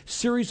 there's a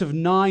series of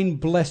 9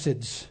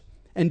 blesseds.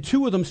 And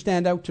 2 of them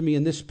stand out to me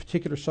in this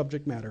particular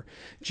subject matter.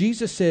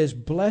 Jesus says,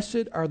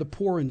 blessed are the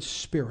poor in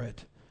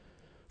spirit,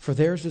 for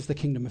theirs is the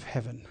kingdom of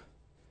heaven.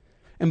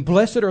 And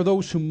blessed are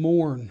those who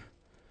mourn,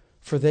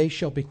 for they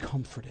shall be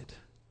comforted.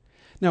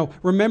 Now,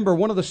 remember,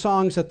 one of the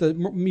songs that the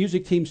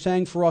music team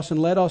sang for us and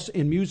led us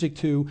in music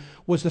to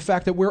was the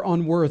fact that we're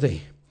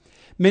unworthy.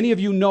 Many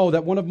of you know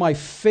that one of my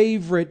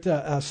favorite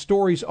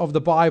stories of the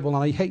Bible,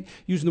 and I hate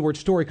using the word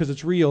story because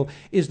it's real,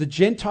 is the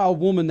Gentile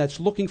woman that's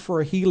looking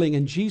for a healing.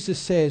 And Jesus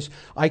says,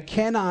 I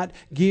cannot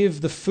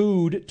give the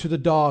food to the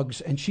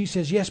dogs. And she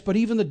says, yes, but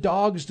even the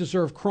dogs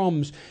deserve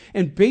crumbs.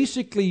 And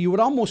basically, you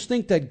would almost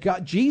think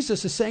that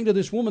Jesus is saying to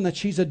this woman that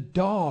she's a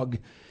dog.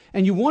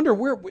 And you wonder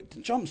where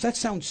it jumps. That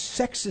sounds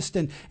sexist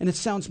and it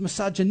sounds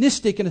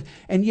misogynistic.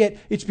 And yet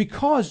it's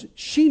because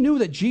she knew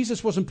that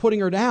Jesus wasn't putting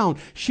her down.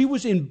 She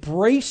was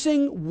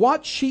embracing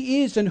what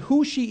she is and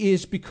who she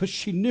is because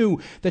she knew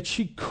that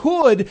she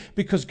could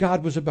because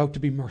God was about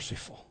to be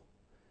merciful.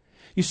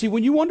 You see,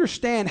 when you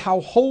understand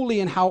how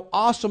holy and how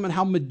awesome and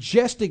how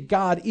majestic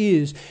God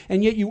is,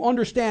 and yet you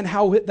understand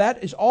how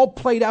that is all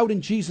played out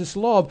in Jesus'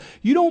 love,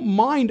 you don't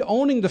mind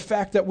owning the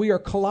fact that we are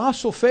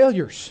colossal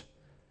failures.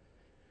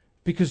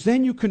 Because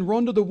then you can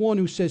run to the one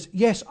who says,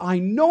 yes, I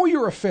know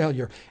you're a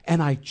failure,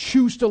 and I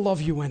choose to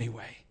love you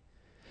anyway.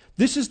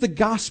 This is the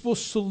gospel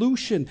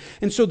solution.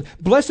 And so,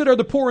 blessed are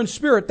the poor in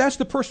spirit. That's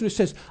the person who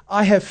says,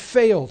 I have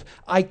failed.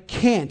 I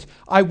can't.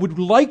 I would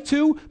like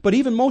to, but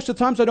even most of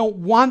the times I don't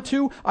want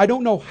to. I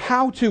don't know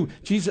how to.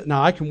 Jesus,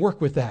 now I can work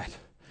with that.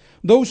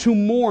 Those who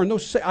mourn,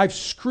 those who say, I've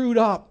screwed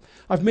up.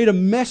 I've made a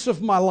mess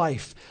of my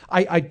life.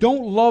 I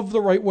don't love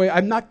the right way.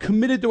 I'm not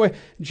committed to it.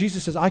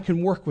 Jesus says, I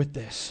can work with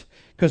this.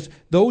 Because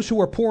those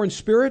who are poor in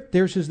spirit,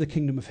 theirs is the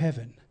kingdom of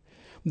heaven.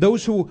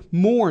 Those who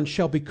mourn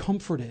shall be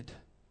comforted.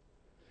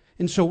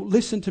 And so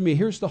listen to me.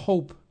 Here's the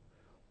hope.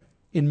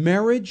 In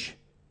marriage,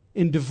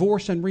 in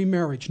divorce and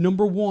remarriage.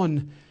 Number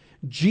one,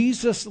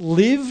 Jesus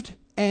lived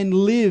and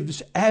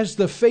lives as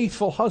the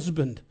faithful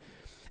husband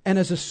and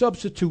as a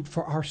substitute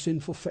for our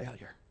sinful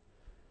failure.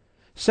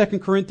 2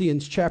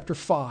 Corinthians chapter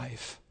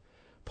 5,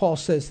 Paul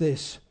says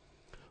this,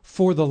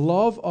 for the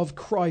love of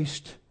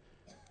Christ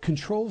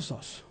controls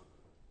us.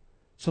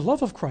 It's the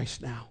love of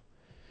Christ now.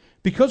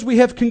 Because we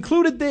have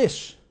concluded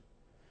this,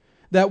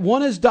 that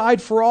one has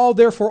died for all,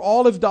 therefore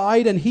all have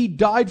died, and he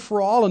died for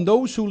all, and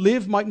those who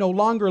live might no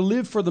longer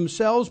live for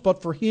themselves,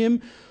 but for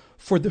him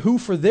who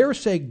for their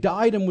sake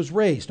died and was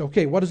raised.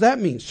 Okay, what does that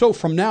mean? So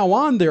from now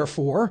on,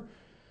 therefore,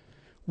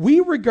 we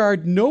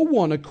regard no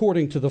one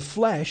according to the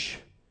flesh,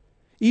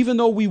 even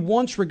though we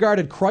once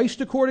regarded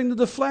Christ according to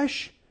the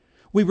flesh,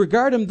 we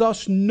regard him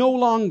thus no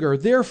longer.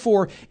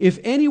 Therefore, if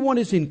anyone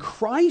is in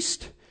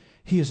Christ,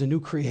 he is a new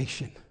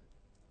creation.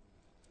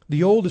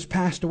 The old has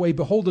passed away,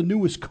 behold, the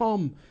new has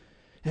come.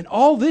 And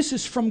all this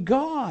is from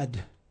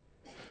God,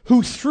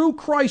 who through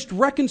Christ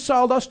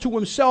reconciled us to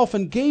himself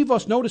and gave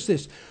us, notice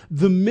this,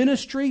 the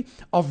ministry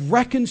of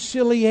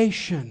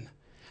reconciliation.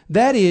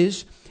 That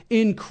is,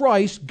 in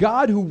Christ,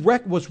 God who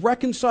was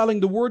reconciling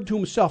the word to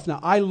himself. Now,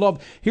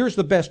 here's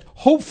the best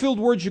hope-filled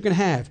words you can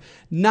have.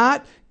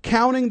 Not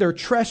counting their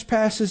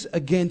trespasses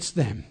against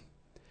them.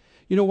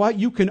 You know what?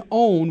 You can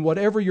own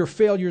whatever your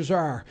failures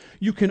are.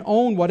 You can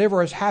own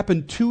whatever has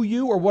happened to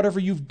you or whatever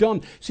you've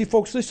done. See,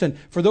 folks, listen.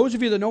 For those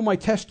of you that know my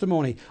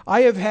testimony,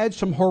 I have had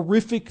some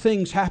horrific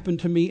things happen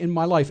to me in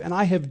my life, and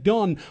I have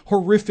done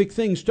horrific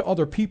things to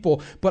other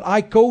people, but I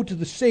go to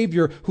the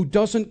Savior who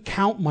doesn't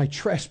count my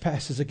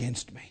trespasses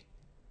against me.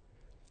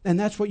 And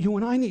that's what you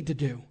and I need to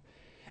do.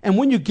 And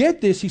when you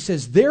get this, he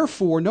says,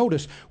 therefore,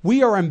 notice,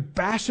 we are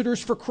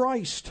ambassadors for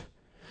Christ,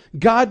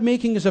 God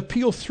making his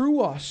appeal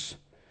through us.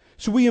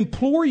 So we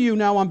implore you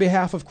now on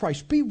behalf of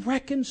Christ, be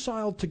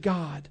reconciled to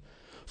God.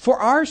 For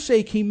our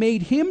sake he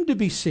made him to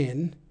be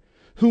sin,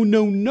 who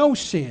knew no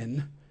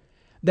sin,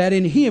 that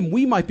in him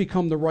we might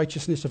become the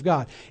righteousness of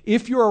God.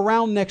 If you're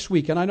around next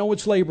week, and I know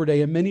it's Labor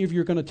Day, and many of you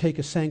are going to take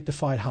a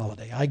sanctified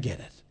holiday. I get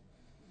it.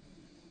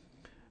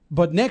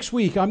 But next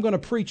week I'm going to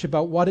preach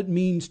about what it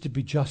means to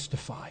be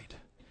justified.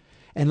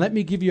 And let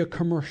me give you a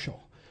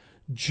commercial.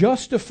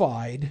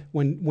 Justified,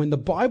 when the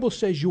Bible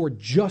says you're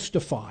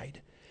justified,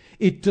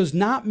 it does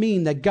not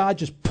mean that God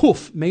just,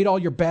 poof, made all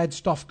your bad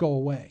stuff go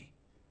away.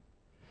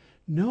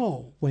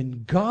 No,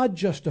 when God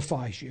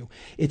justifies you,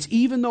 it's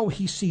even though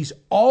he sees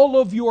all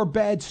of your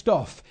bad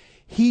stuff,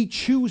 he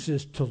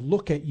chooses to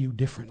look at you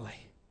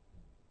differently.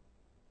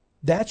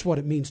 That's what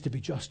it means to be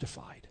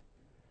justified.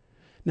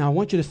 Now, I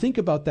want you to think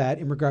about that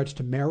in regards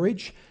to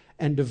marriage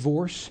and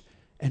divorce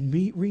and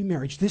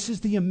remarriage. This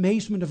is the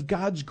amazement of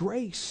God's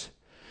grace.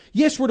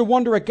 Yes, we're to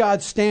wonder at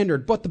God's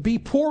standard, but to be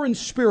poor in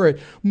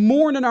spirit,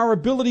 mourn in our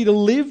ability to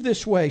live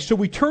this way. So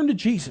we turn to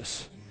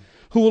Jesus,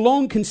 who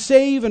alone can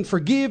save and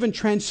forgive and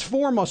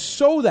transform us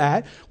so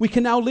that we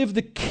can now live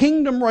the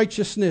kingdom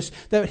righteousness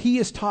that he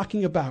is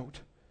talking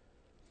about.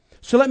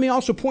 So let me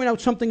also point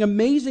out something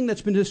amazing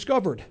that's been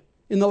discovered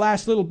in the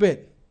last little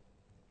bit.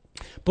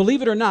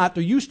 Believe it or not,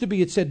 there used to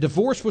be, it said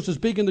divorce was as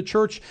big in the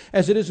church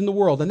as it is in the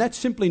world, and that's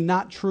simply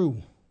not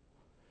true.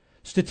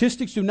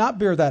 Statistics do not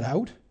bear that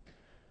out.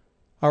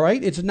 All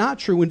right, it's not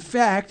true. In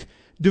fact,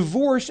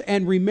 divorce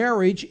and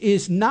remarriage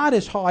is not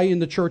as high in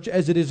the church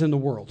as it is in the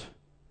world.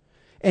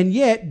 And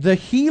yet, the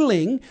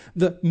healing,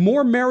 the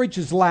more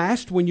marriages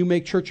last when you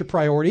make church a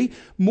priority,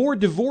 more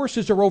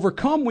divorces are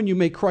overcome when you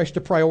make Christ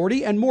a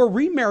priority, and more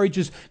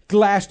remarriages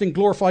last and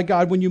glorify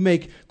God when you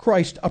make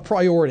Christ a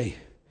priority.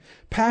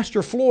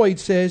 Pastor Floyd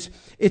says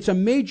it's a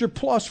major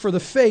plus for the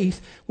faith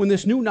when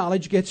this new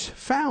knowledge gets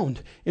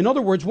found. In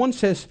other words, one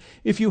says,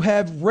 if you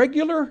have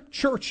regular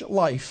church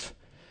life,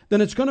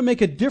 then it's going to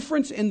make a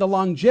difference in the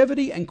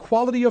longevity and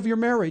quality of your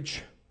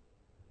marriage.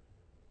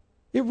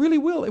 It really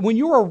will. When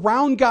you're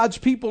around God's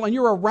people and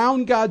you're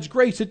around God's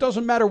grace, it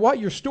doesn't matter what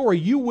your story,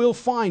 you will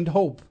find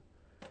hope.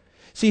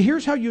 See,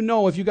 here's how you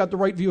know if you got the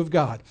right view of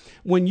God.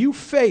 When you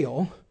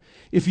fail,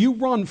 if you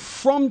run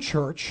from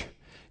church,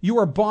 you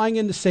are buying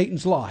into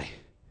Satan's lie.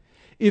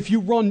 If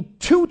you run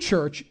to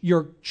church,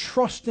 you're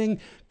trusting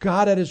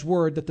God at his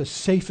word that the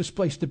safest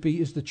place to be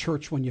is the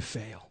church when you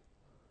fail.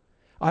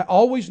 I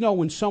always know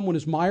when someone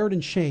is mired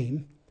in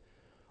shame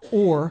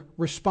or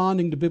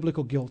responding to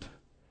biblical guilt.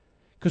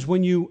 Because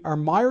when you are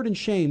mired in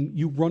shame,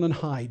 you run and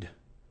hide.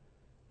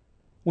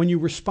 When you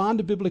respond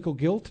to biblical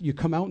guilt, you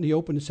come out in the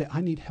open and say,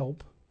 I need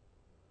help.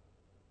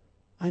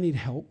 I need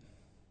help.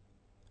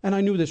 And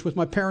I knew this with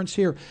my parents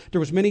here. There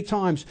was many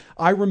times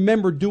I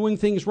remember doing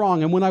things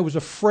wrong. And when I was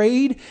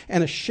afraid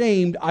and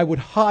ashamed, I would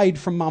hide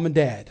from mom and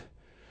dad.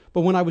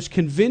 But when I was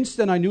convinced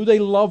and I knew they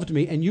loved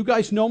me, and you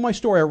guys know my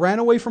story, I ran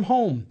away from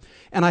home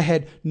and I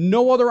had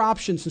no other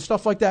options and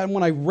stuff like that. And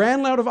when I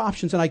ran out of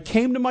options and I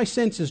came to my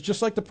senses,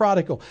 just like the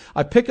prodigal,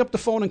 I picked up the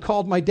phone and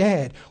called my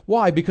dad.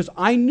 Why? Because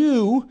I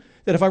knew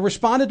that if I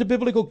responded to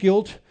biblical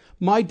guilt,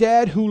 my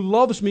dad who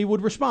loves me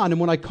would respond. And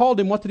when I called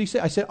him, what did he say?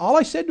 All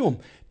I said to him,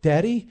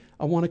 Daddy,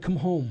 I want to come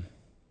home.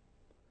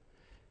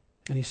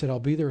 And he said, I'll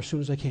be there as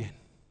soon as I can.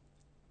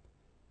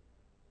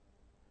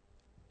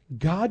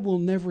 God will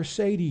never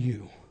say to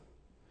you,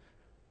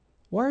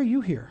 why are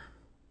you here?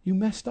 You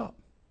messed up.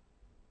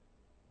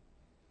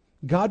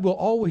 God will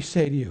always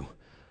say to you,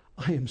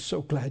 I am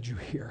so glad you're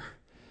here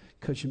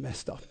because you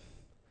messed up.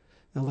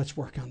 Now let's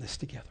work on this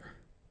together.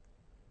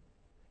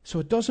 So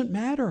it doesn't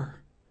matter.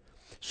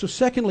 So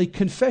secondly,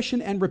 confession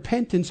and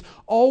repentance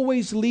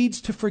always leads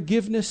to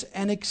forgiveness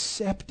and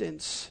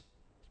acceptance.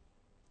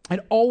 It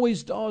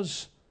always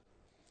does.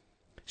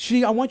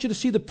 See, I want you to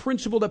see the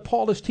principle that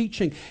Paul is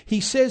teaching.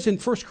 He says in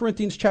 1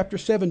 Corinthians chapter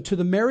 7, to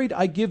the married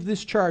I give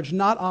this charge,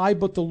 not I,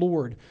 but the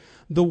Lord.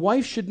 The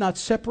wife should not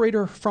separate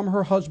her from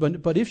her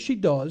husband, but if she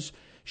does,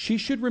 she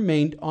should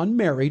remain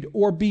unmarried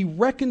or be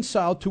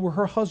reconciled to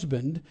her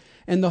husband,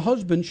 and the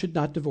husband should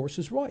not divorce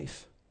his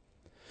wife.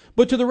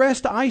 But to the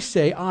rest I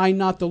say, I,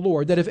 not the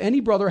Lord, that if any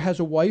brother has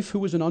a wife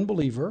who is an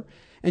unbeliever,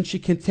 and she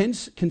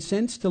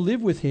consents to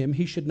live with him,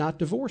 he should not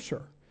divorce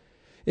her.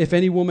 If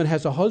any woman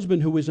has a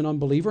husband who is an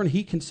unbeliever, and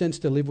he consents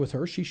to live with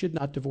her, she should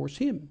not divorce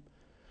him.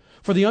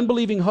 For the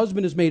unbelieving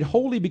husband is made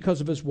holy because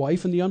of his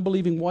wife, and the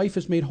unbelieving wife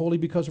is made holy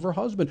because of her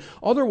husband.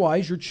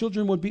 Otherwise, your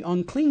children would be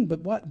unclean,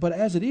 but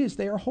as it is,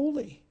 they are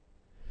holy.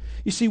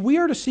 You see, we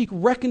are to seek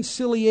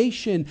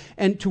reconciliation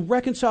and to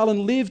reconcile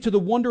and live to the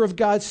wonder of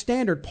God's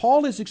standard.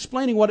 Paul is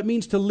explaining what it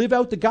means to live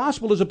out the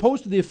gospel as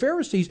opposed to the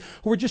Pharisees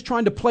who are just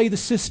trying to play the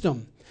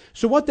system.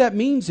 So what that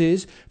means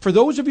is, for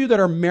those of you that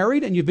are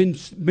married and you've been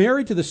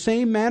married to the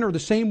same man or the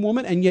same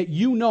woman, and yet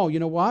you know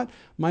what?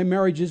 My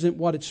marriage isn't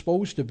what it's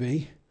supposed to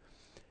be.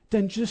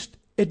 Then just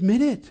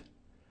admit it.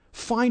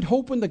 Find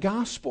hope in the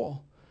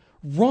gospel.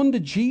 Run to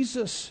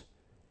Jesus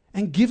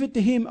and give it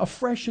to him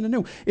afresh and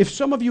anew. If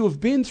some of you have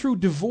been through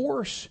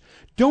divorce,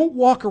 don't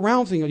walk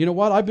around thinking, you know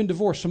what, I've been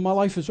divorced, so my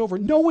life is over.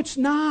 No, it's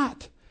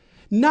not.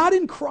 Not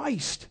in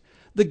Christ.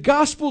 The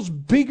gospel's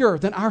bigger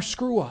than our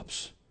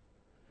screw-ups.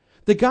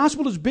 The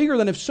gospel is bigger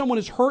than if someone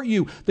has hurt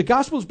you. The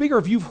gospel is bigger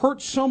if you've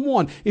hurt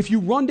someone. If you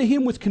run to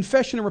him with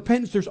confession and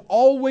repentance, there's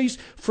always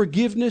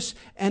forgiveness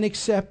and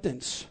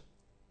acceptance.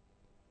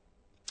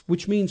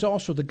 Which means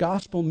also the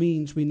gospel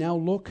means we now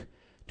look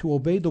to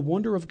obey the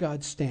wonder of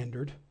God's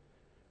standard,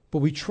 but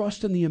we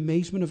trust in the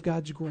amazement of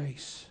God's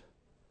grace.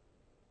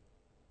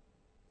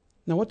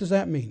 Now, what does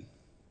that mean?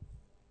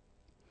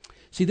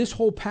 See, this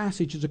whole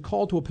passage is a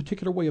call to a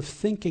particular way of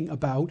thinking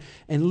about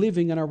and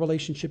living in our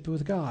relationship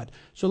with God.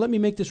 So let me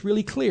make this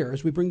really clear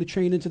as we bring the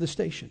train into the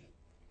station.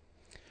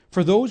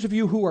 For those of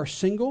you who are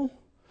single,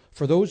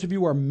 for those of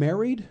you who are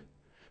married,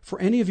 for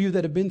any of you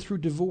that have been through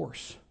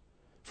divorce,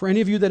 for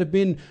any of you that have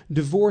been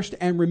divorced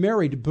and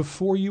remarried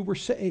before you were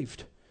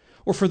saved,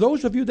 or for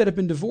those of you that have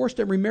been divorced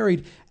and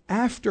remarried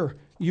after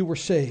you were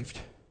saved,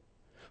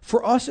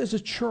 for us as a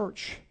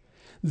church,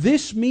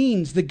 this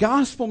means, the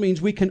gospel means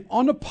we can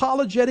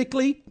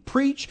unapologetically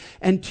preach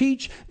and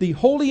teach the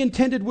holy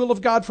intended will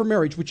of God for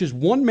marriage, which is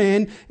one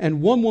man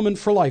and one woman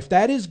for life.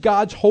 That is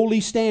God's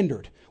holy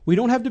standard. We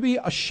don't have to be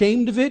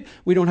ashamed of it.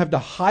 We don't have to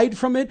hide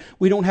from it.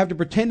 We don't have to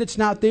pretend it's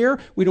not there.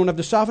 We don't have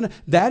to soften it.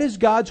 That is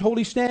God's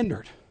holy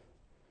standard.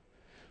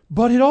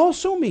 But it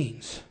also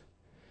means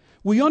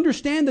we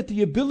understand that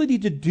the ability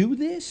to do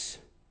this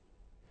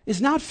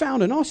is not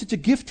found in us. It's a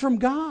gift from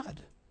God.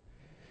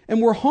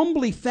 And we're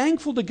humbly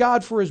thankful to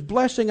God for his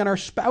blessing and our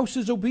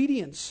spouse's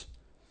obedience.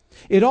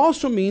 It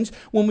also means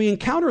when we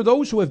encounter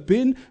those who have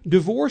been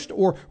divorced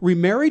or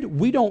remarried,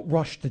 we don't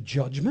rush to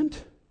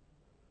judgment.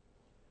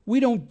 We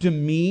don't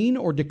demean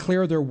or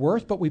declare their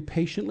worth, but we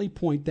patiently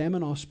point them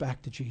and us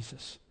back to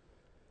Jesus.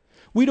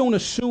 We don't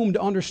assume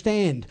to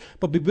understand,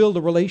 but we build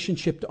a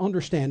relationship to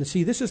understand. And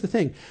see, this is the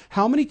thing.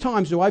 How many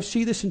times do I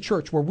see this in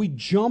church where we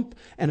jump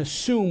and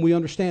assume we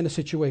understand a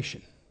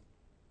situation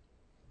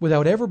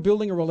without ever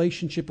building a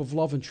relationship of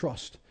love and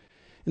trust?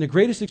 And the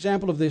greatest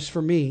example of this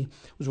for me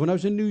was when I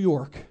was in New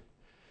York.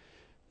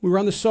 We were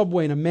on the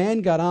subway and a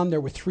man got on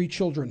there with 3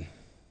 children.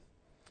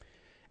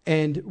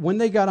 And when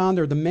they got on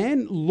there, the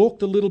man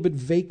looked a little bit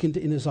vacant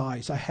in his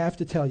eyes, I have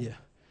to tell you.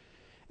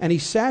 And he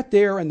sat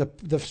there and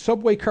the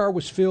subway car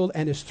was filled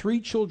and his 3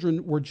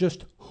 children were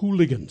just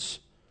hooligans.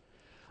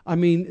 I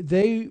mean,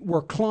 they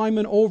were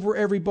climbing over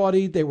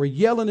everybody. They were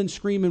yelling and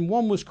screaming.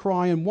 One was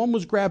crying. One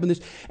was grabbing this.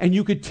 And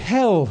you could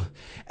tell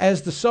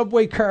as the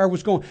subway car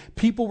was going,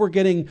 people were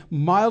getting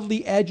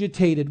mildly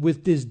agitated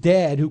with this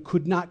dad who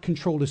could not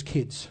control his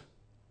kids.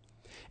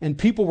 And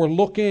people were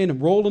looking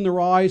and rolling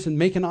their eyes and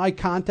making eye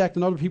contact.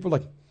 And other people were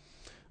like,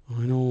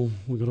 I know,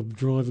 we got to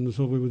drive in the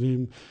subway with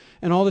him.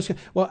 And all this.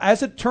 Well,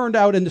 as it turned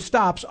out in the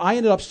stops, I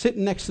ended up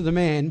sitting next to the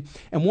man,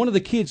 and one of the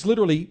kids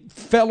literally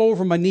fell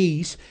over my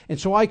knees, and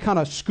so I kind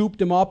of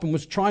scooped him up and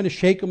was trying to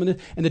shake him. And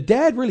the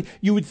dad really,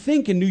 you would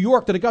think in New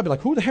York that a guy would be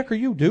like, who the heck are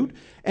you, dude?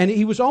 And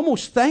he was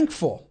almost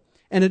thankful.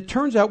 And it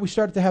turns out we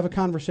started to have a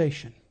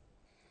conversation.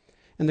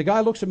 And the guy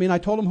looks at me, and I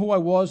told him who I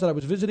was, that I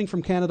was visiting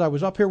from Canada. I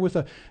was up here with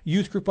a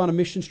youth group on a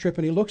missions trip,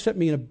 and he looks at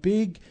me, and a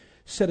big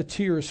set of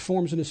tears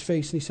forms in his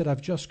face, and he said,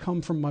 I've just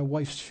come from my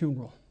wife's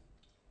funeral.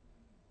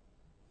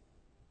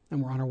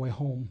 And we're on our way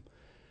home.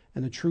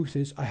 And the truth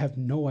is, I have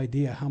no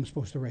idea how I'm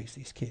supposed to raise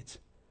these kids.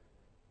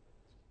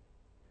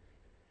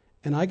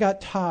 And I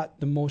got taught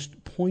the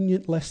most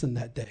poignant lesson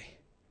that day.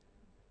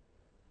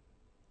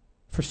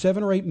 For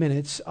 7 or 8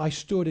 minutes, I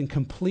stood in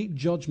complete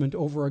judgment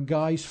over a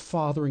guy's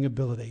fathering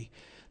ability,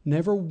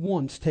 never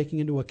once taking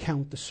into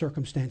account the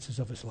circumstances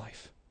of his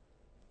life.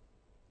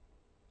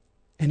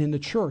 And in the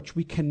church,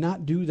 we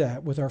cannot do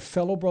that with our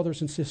fellow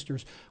brothers and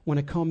sisters when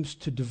it comes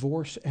to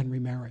divorce and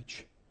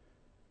remarriage.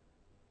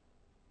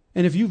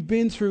 And if you've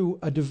been through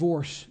a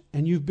divorce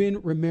and you've been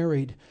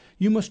remarried,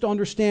 you must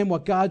understand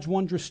what God's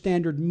wondrous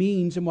standard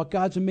means and what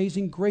God's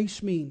amazing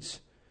grace means.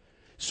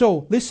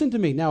 So, listen to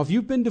me. Now, if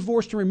you've been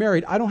divorced and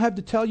remarried, I don't have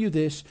to tell you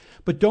this,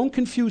 but don't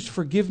confuse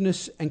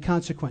forgiveness and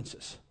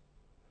consequences.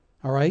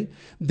 All right?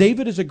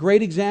 David is a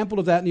great example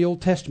of that in the Old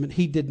Testament.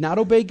 He did not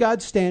obey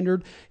God's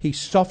standard. He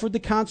suffered the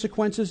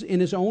consequences in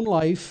his own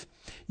life.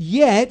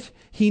 Yet,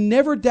 he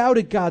never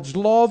doubted God's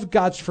love,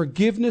 God's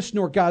forgiveness,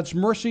 nor God's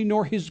mercy,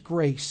 nor his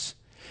grace.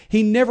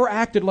 He never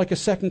acted like a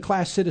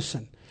second-class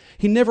citizen.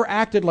 He never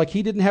acted like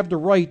he didn't have the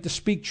right to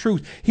speak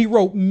truth. He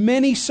wrote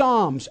many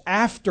psalms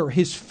after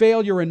his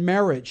failure in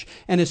marriage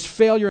and his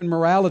failure in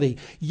morality.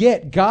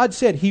 Yet God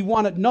said he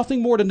wanted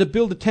nothing more than to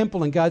build a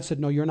temple. And God said,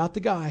 no, you're not the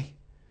guy.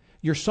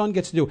 Your son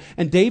gets to do it.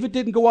 And David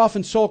didn't go off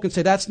and sulk and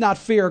say, that's not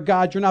fair,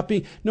 God. You're not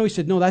being... No, he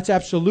said, no, that's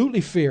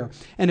absolutely fair.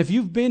 And if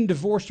you've been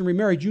divorced and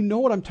remarried, you know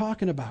what I'm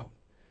talking about.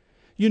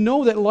 You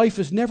know that life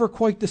is never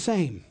quite the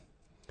same.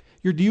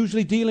 You're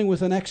usually dealing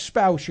with an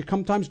ex-spouse. You're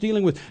sometimes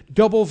dealing with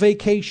double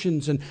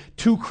vacations and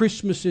 2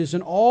 Christmases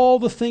and all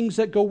the things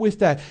that go with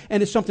that.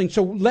 And it's something,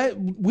 so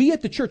we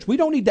at the church, we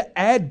don't need to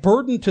add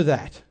burden to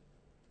that.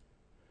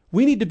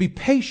 We need to be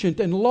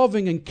patient and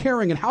loving and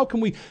caring. And how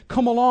can we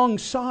come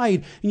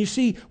alongside? And you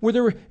see,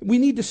 we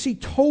need to see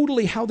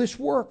totally how this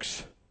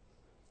works.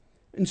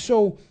 And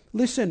so,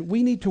 listen,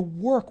 we need to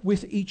work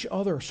with each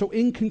other. So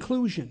in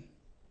conclusion,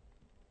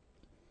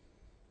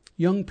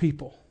 young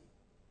people,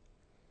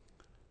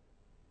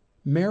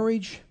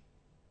 marriage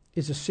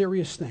is a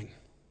serious thing.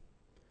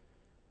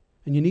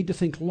 And you need to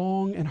think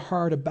long and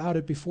hard about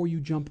it before you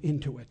jump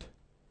into it.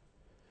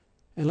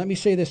 And let me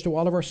say this to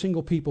all of our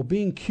single people.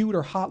 Being cute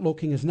or hot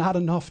looking is not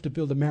enough to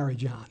build a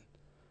marriage on.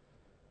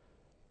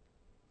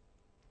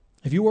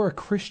 If you are a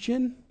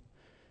Christian,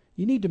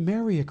 you need to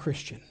marry a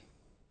Christian.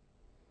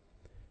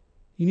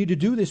 You need to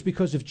do this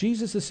because if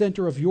Jesus is the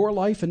center of your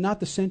life and not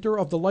the center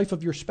of the life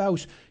of your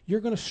spouse, you're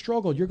going to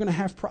struggle. You're going to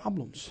have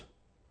problems.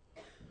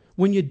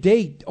 When you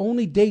date,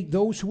 only date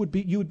those who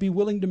you would be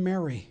willing to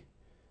marry.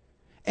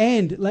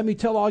 And let me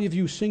tell all of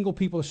you single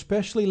people,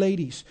 especially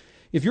ladies,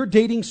 if you're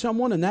dating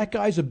someone and that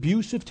guy's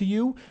abusive to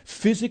you,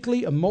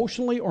 physically,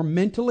 emotionally, or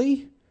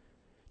mentally,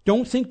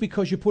 don't think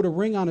because you put a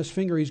ring on his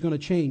finger he's going to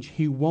change.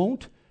 He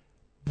won't.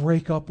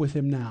 Break up with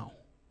him now.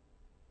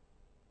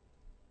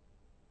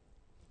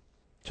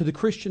 To the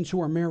Christians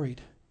who are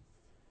married,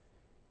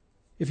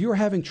 if you're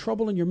having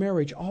trouble in your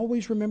marriage,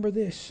 always remember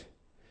this.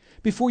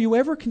 Before you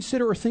ever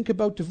consider or think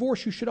about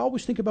divorce, you should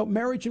always think about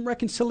marriage and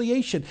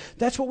reconciliation.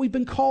 That's what we've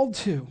been called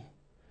to.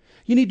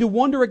 You need to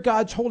wonder at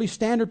God's holy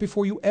standard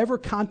before you ever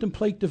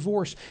contemplate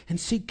divorce and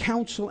seek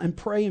counsel and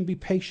pray and be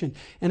patient.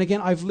 And again,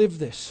 I've lived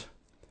this.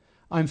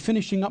 I'm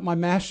finishing up my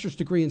master's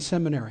degree in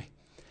seminary.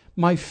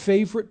 My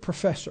favorite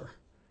professor,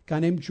 a guy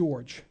named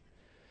George.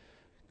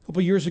 A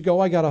couple of years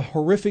ago, I got a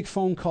horrific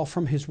phone call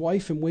from his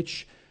wife in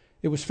which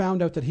it was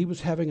found out that he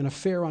was having an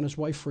affair on his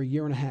wife for 1.5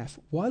 years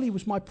while he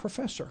was my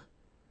professor.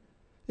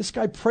 This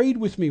guy prayed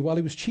with me while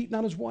he was cheating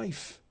on his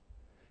wife.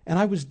 And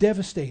I was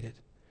devastated.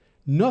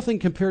 Nothing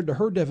compared to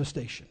her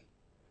devastation.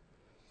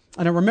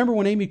 And I remember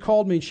when Amy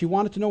called me and she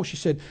wanted to know, she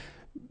said,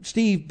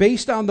 Steve,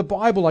 based on the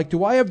Bible,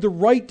 do I have the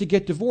right to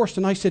get divorced?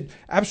 And I said,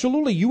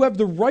 absolutely, you have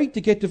the right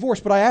to get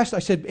divorced. But I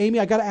said, Amy,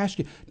 I got to ask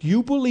you, do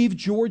you believe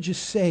George is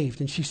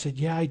saved? And she said,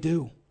 yeah, I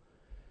do.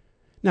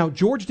 Now,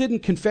 George didn't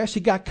confess, he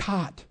got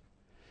caught.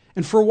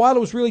 And for a while it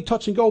was really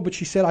touch and go, but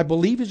she said, I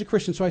believe he's a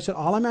Christian. So I said,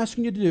 all I'm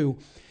asking you to do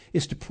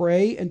is to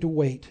pray and to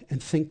wait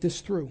and think this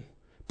through.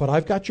 But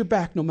I've got your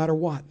back no matter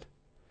what.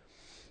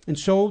 And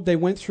so they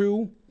went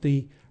through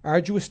the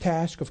arduous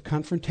task of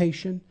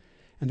confrontation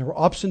And there were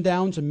ups and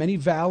downs and many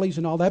valleys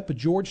and all that, but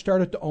George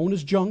started to own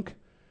his junk.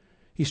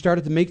 He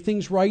started to make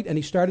things right, and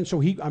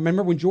I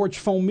remember when George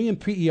phoned me in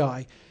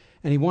PEI,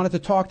 and he wanted to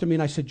talk to me,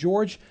 and I said,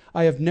 George,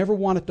 I have never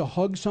wanted to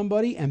hug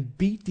somebody and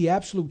beat the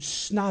absolute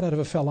snot out of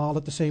a fella all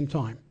at the same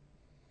time.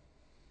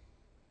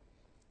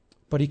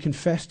 But he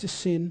confessed his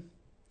sin,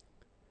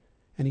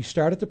 and he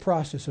started the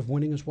process of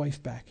winning his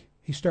wife back.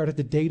 He started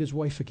to date his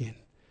wife again.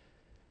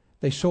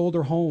 They sold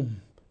their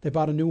home. They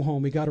bought a new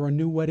home. He got her a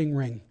new wedding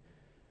ring.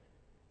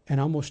 And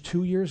almost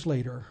 2 years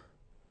later,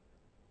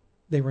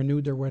 they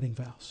renewed their wedding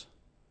vows.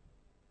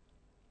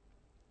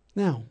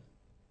 Now,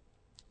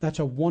 that's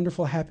a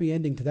wonderful, happy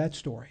ending to that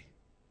story.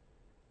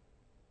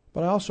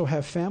 But I also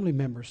have family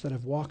members that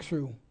have walked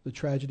through the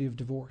tragedy of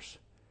divorce.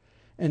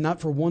 And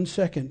not for 1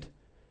 second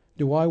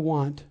do I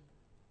want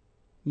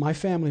my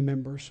family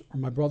members or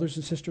my brothers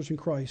and sisters in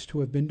Christ who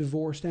have been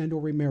divorced and or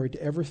remarried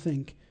to ever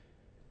think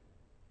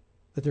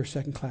that they're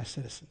second-class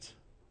citizens.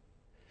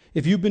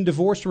 If you've been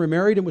divorced or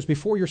remarried and it was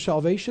before your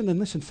salvation, then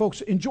listen,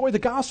 folks, enjoy the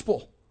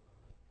gospel.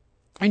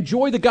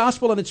 Enjoy the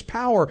gospel and its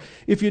power.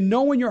 If you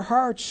know in your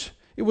hearts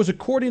it was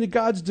according to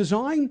God's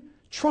design,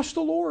 trust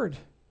the Lord.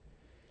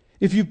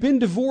 If you've been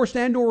divorced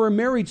and or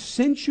remarried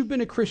since you've been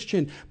a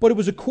Christian, but it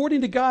was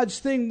according to God's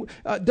thing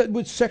that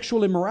with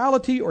sexual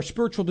immorality or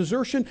spiritual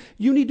desertion,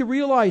 you need to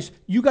realize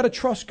you got to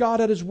trust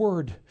God at His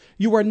word.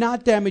 You are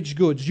not damaged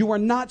goods. You are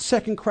not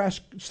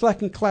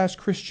second-class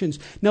Christians.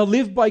 Now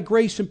live by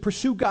grace and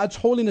pursue God's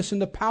holiness in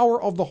the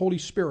power of the Holy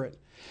Spirit.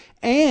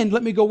 And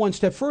let me go one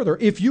step further.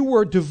 If you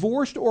were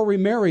divorced or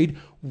remarried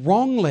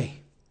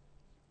wrongly,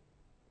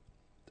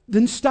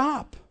 then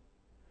stop.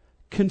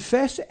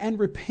 Confess and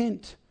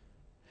repent.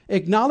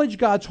 Acknowledge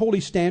God's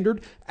holy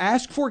standard,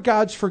 ask for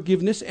God's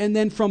forgiveness, and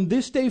then from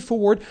this day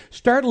forward,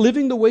 start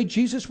living the way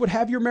Jesus would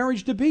have your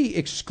marriage to be,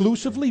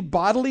 exclusively,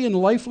 bodily, and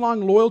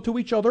lifelong loyal to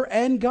each other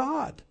and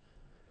God.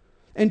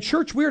 And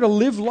church, we are to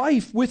live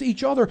life with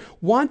each other,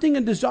 wanting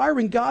and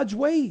desiring God's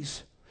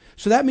ways.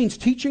 So that means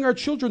teaching our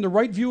children the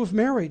right view of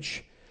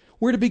marriage.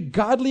 We're to be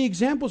godly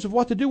examples of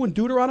what to do in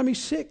Deuteronomy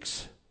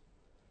 6.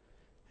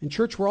 In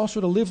church, we're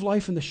also to live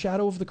life in the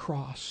shadow of the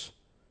cross,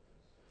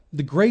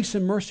 the grace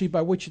and mercy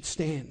by which it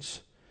stands.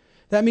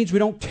 That means we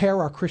don't tear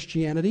our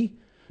Christianity,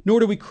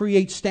 nor do we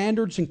create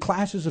standards and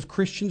classes of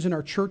Christians in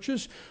our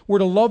churches. We're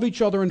to love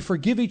each other and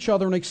forgive each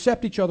other and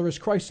accept each other as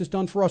Christ has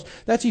done for us.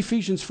 That's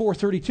Ephesians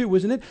 4:32,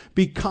 isn't it?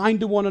 Be kind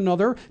to one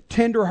another,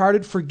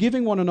 tender-hearted,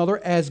 forgiving one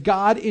another as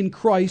God in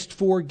Christ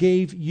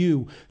forgave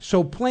you.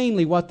 So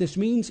plainly what this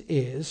means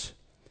is,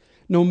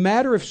 no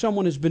matter if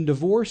someone has been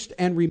divorced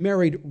and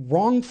remarried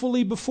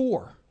wrongfully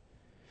before,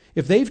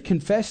 if they've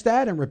confessed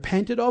that and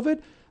repented of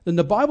it, then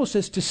the Bible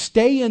says to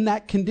stay in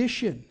that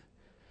condition.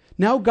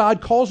 Now God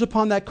calls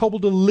upon that couple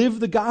to live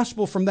the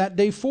gospel from that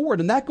day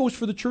forward, and that goes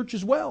for the church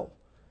as well.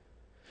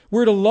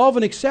 We're to love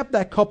and accept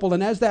that couple,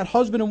 and as that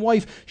husband and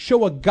wife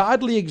show a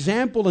godly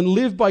example and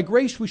live by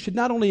grace, we should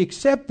not only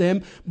accept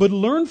them, but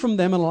learn from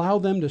them and allow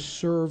them to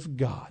serve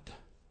God.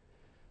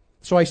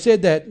 So I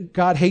said that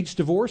God hates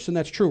divorce, and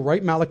that's true,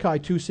 right? Malachi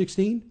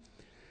 2:16.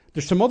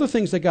 There's some other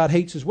things that God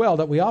hates as well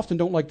that we often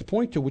don't like to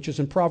point to, which is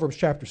in Proverbs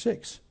chapter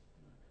 6.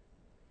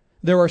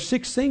 There are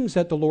 6 things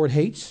that the Lord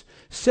hates,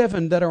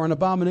 7 that are an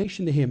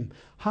abomination to Him.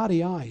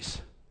 Haughty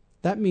eyes.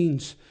 That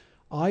means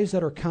eyes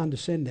that are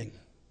condescending.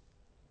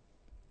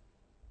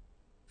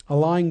 A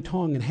lying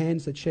tongue and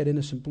hands that shed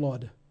innocent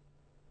blood.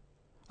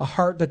 A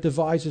heart that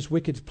devises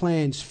wicked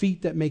plans,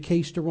 feet that make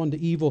haste to run to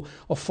evil,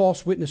 a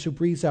false witness who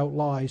breathes out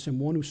lies,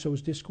 and one who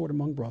sows discord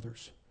among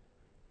brothers.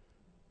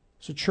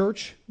 So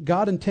church,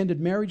 God intended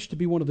marriage to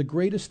be one of the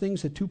greatest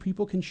things that 2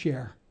 people can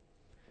share.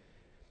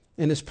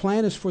 And His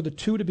plan is for the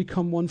 2 to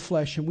become one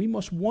flesh. And we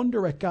must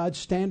wonder at God's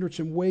standards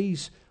and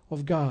ways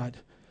of God.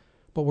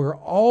 But we're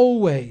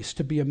always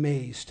to be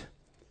amazed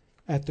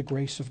at the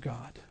grace of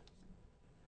God.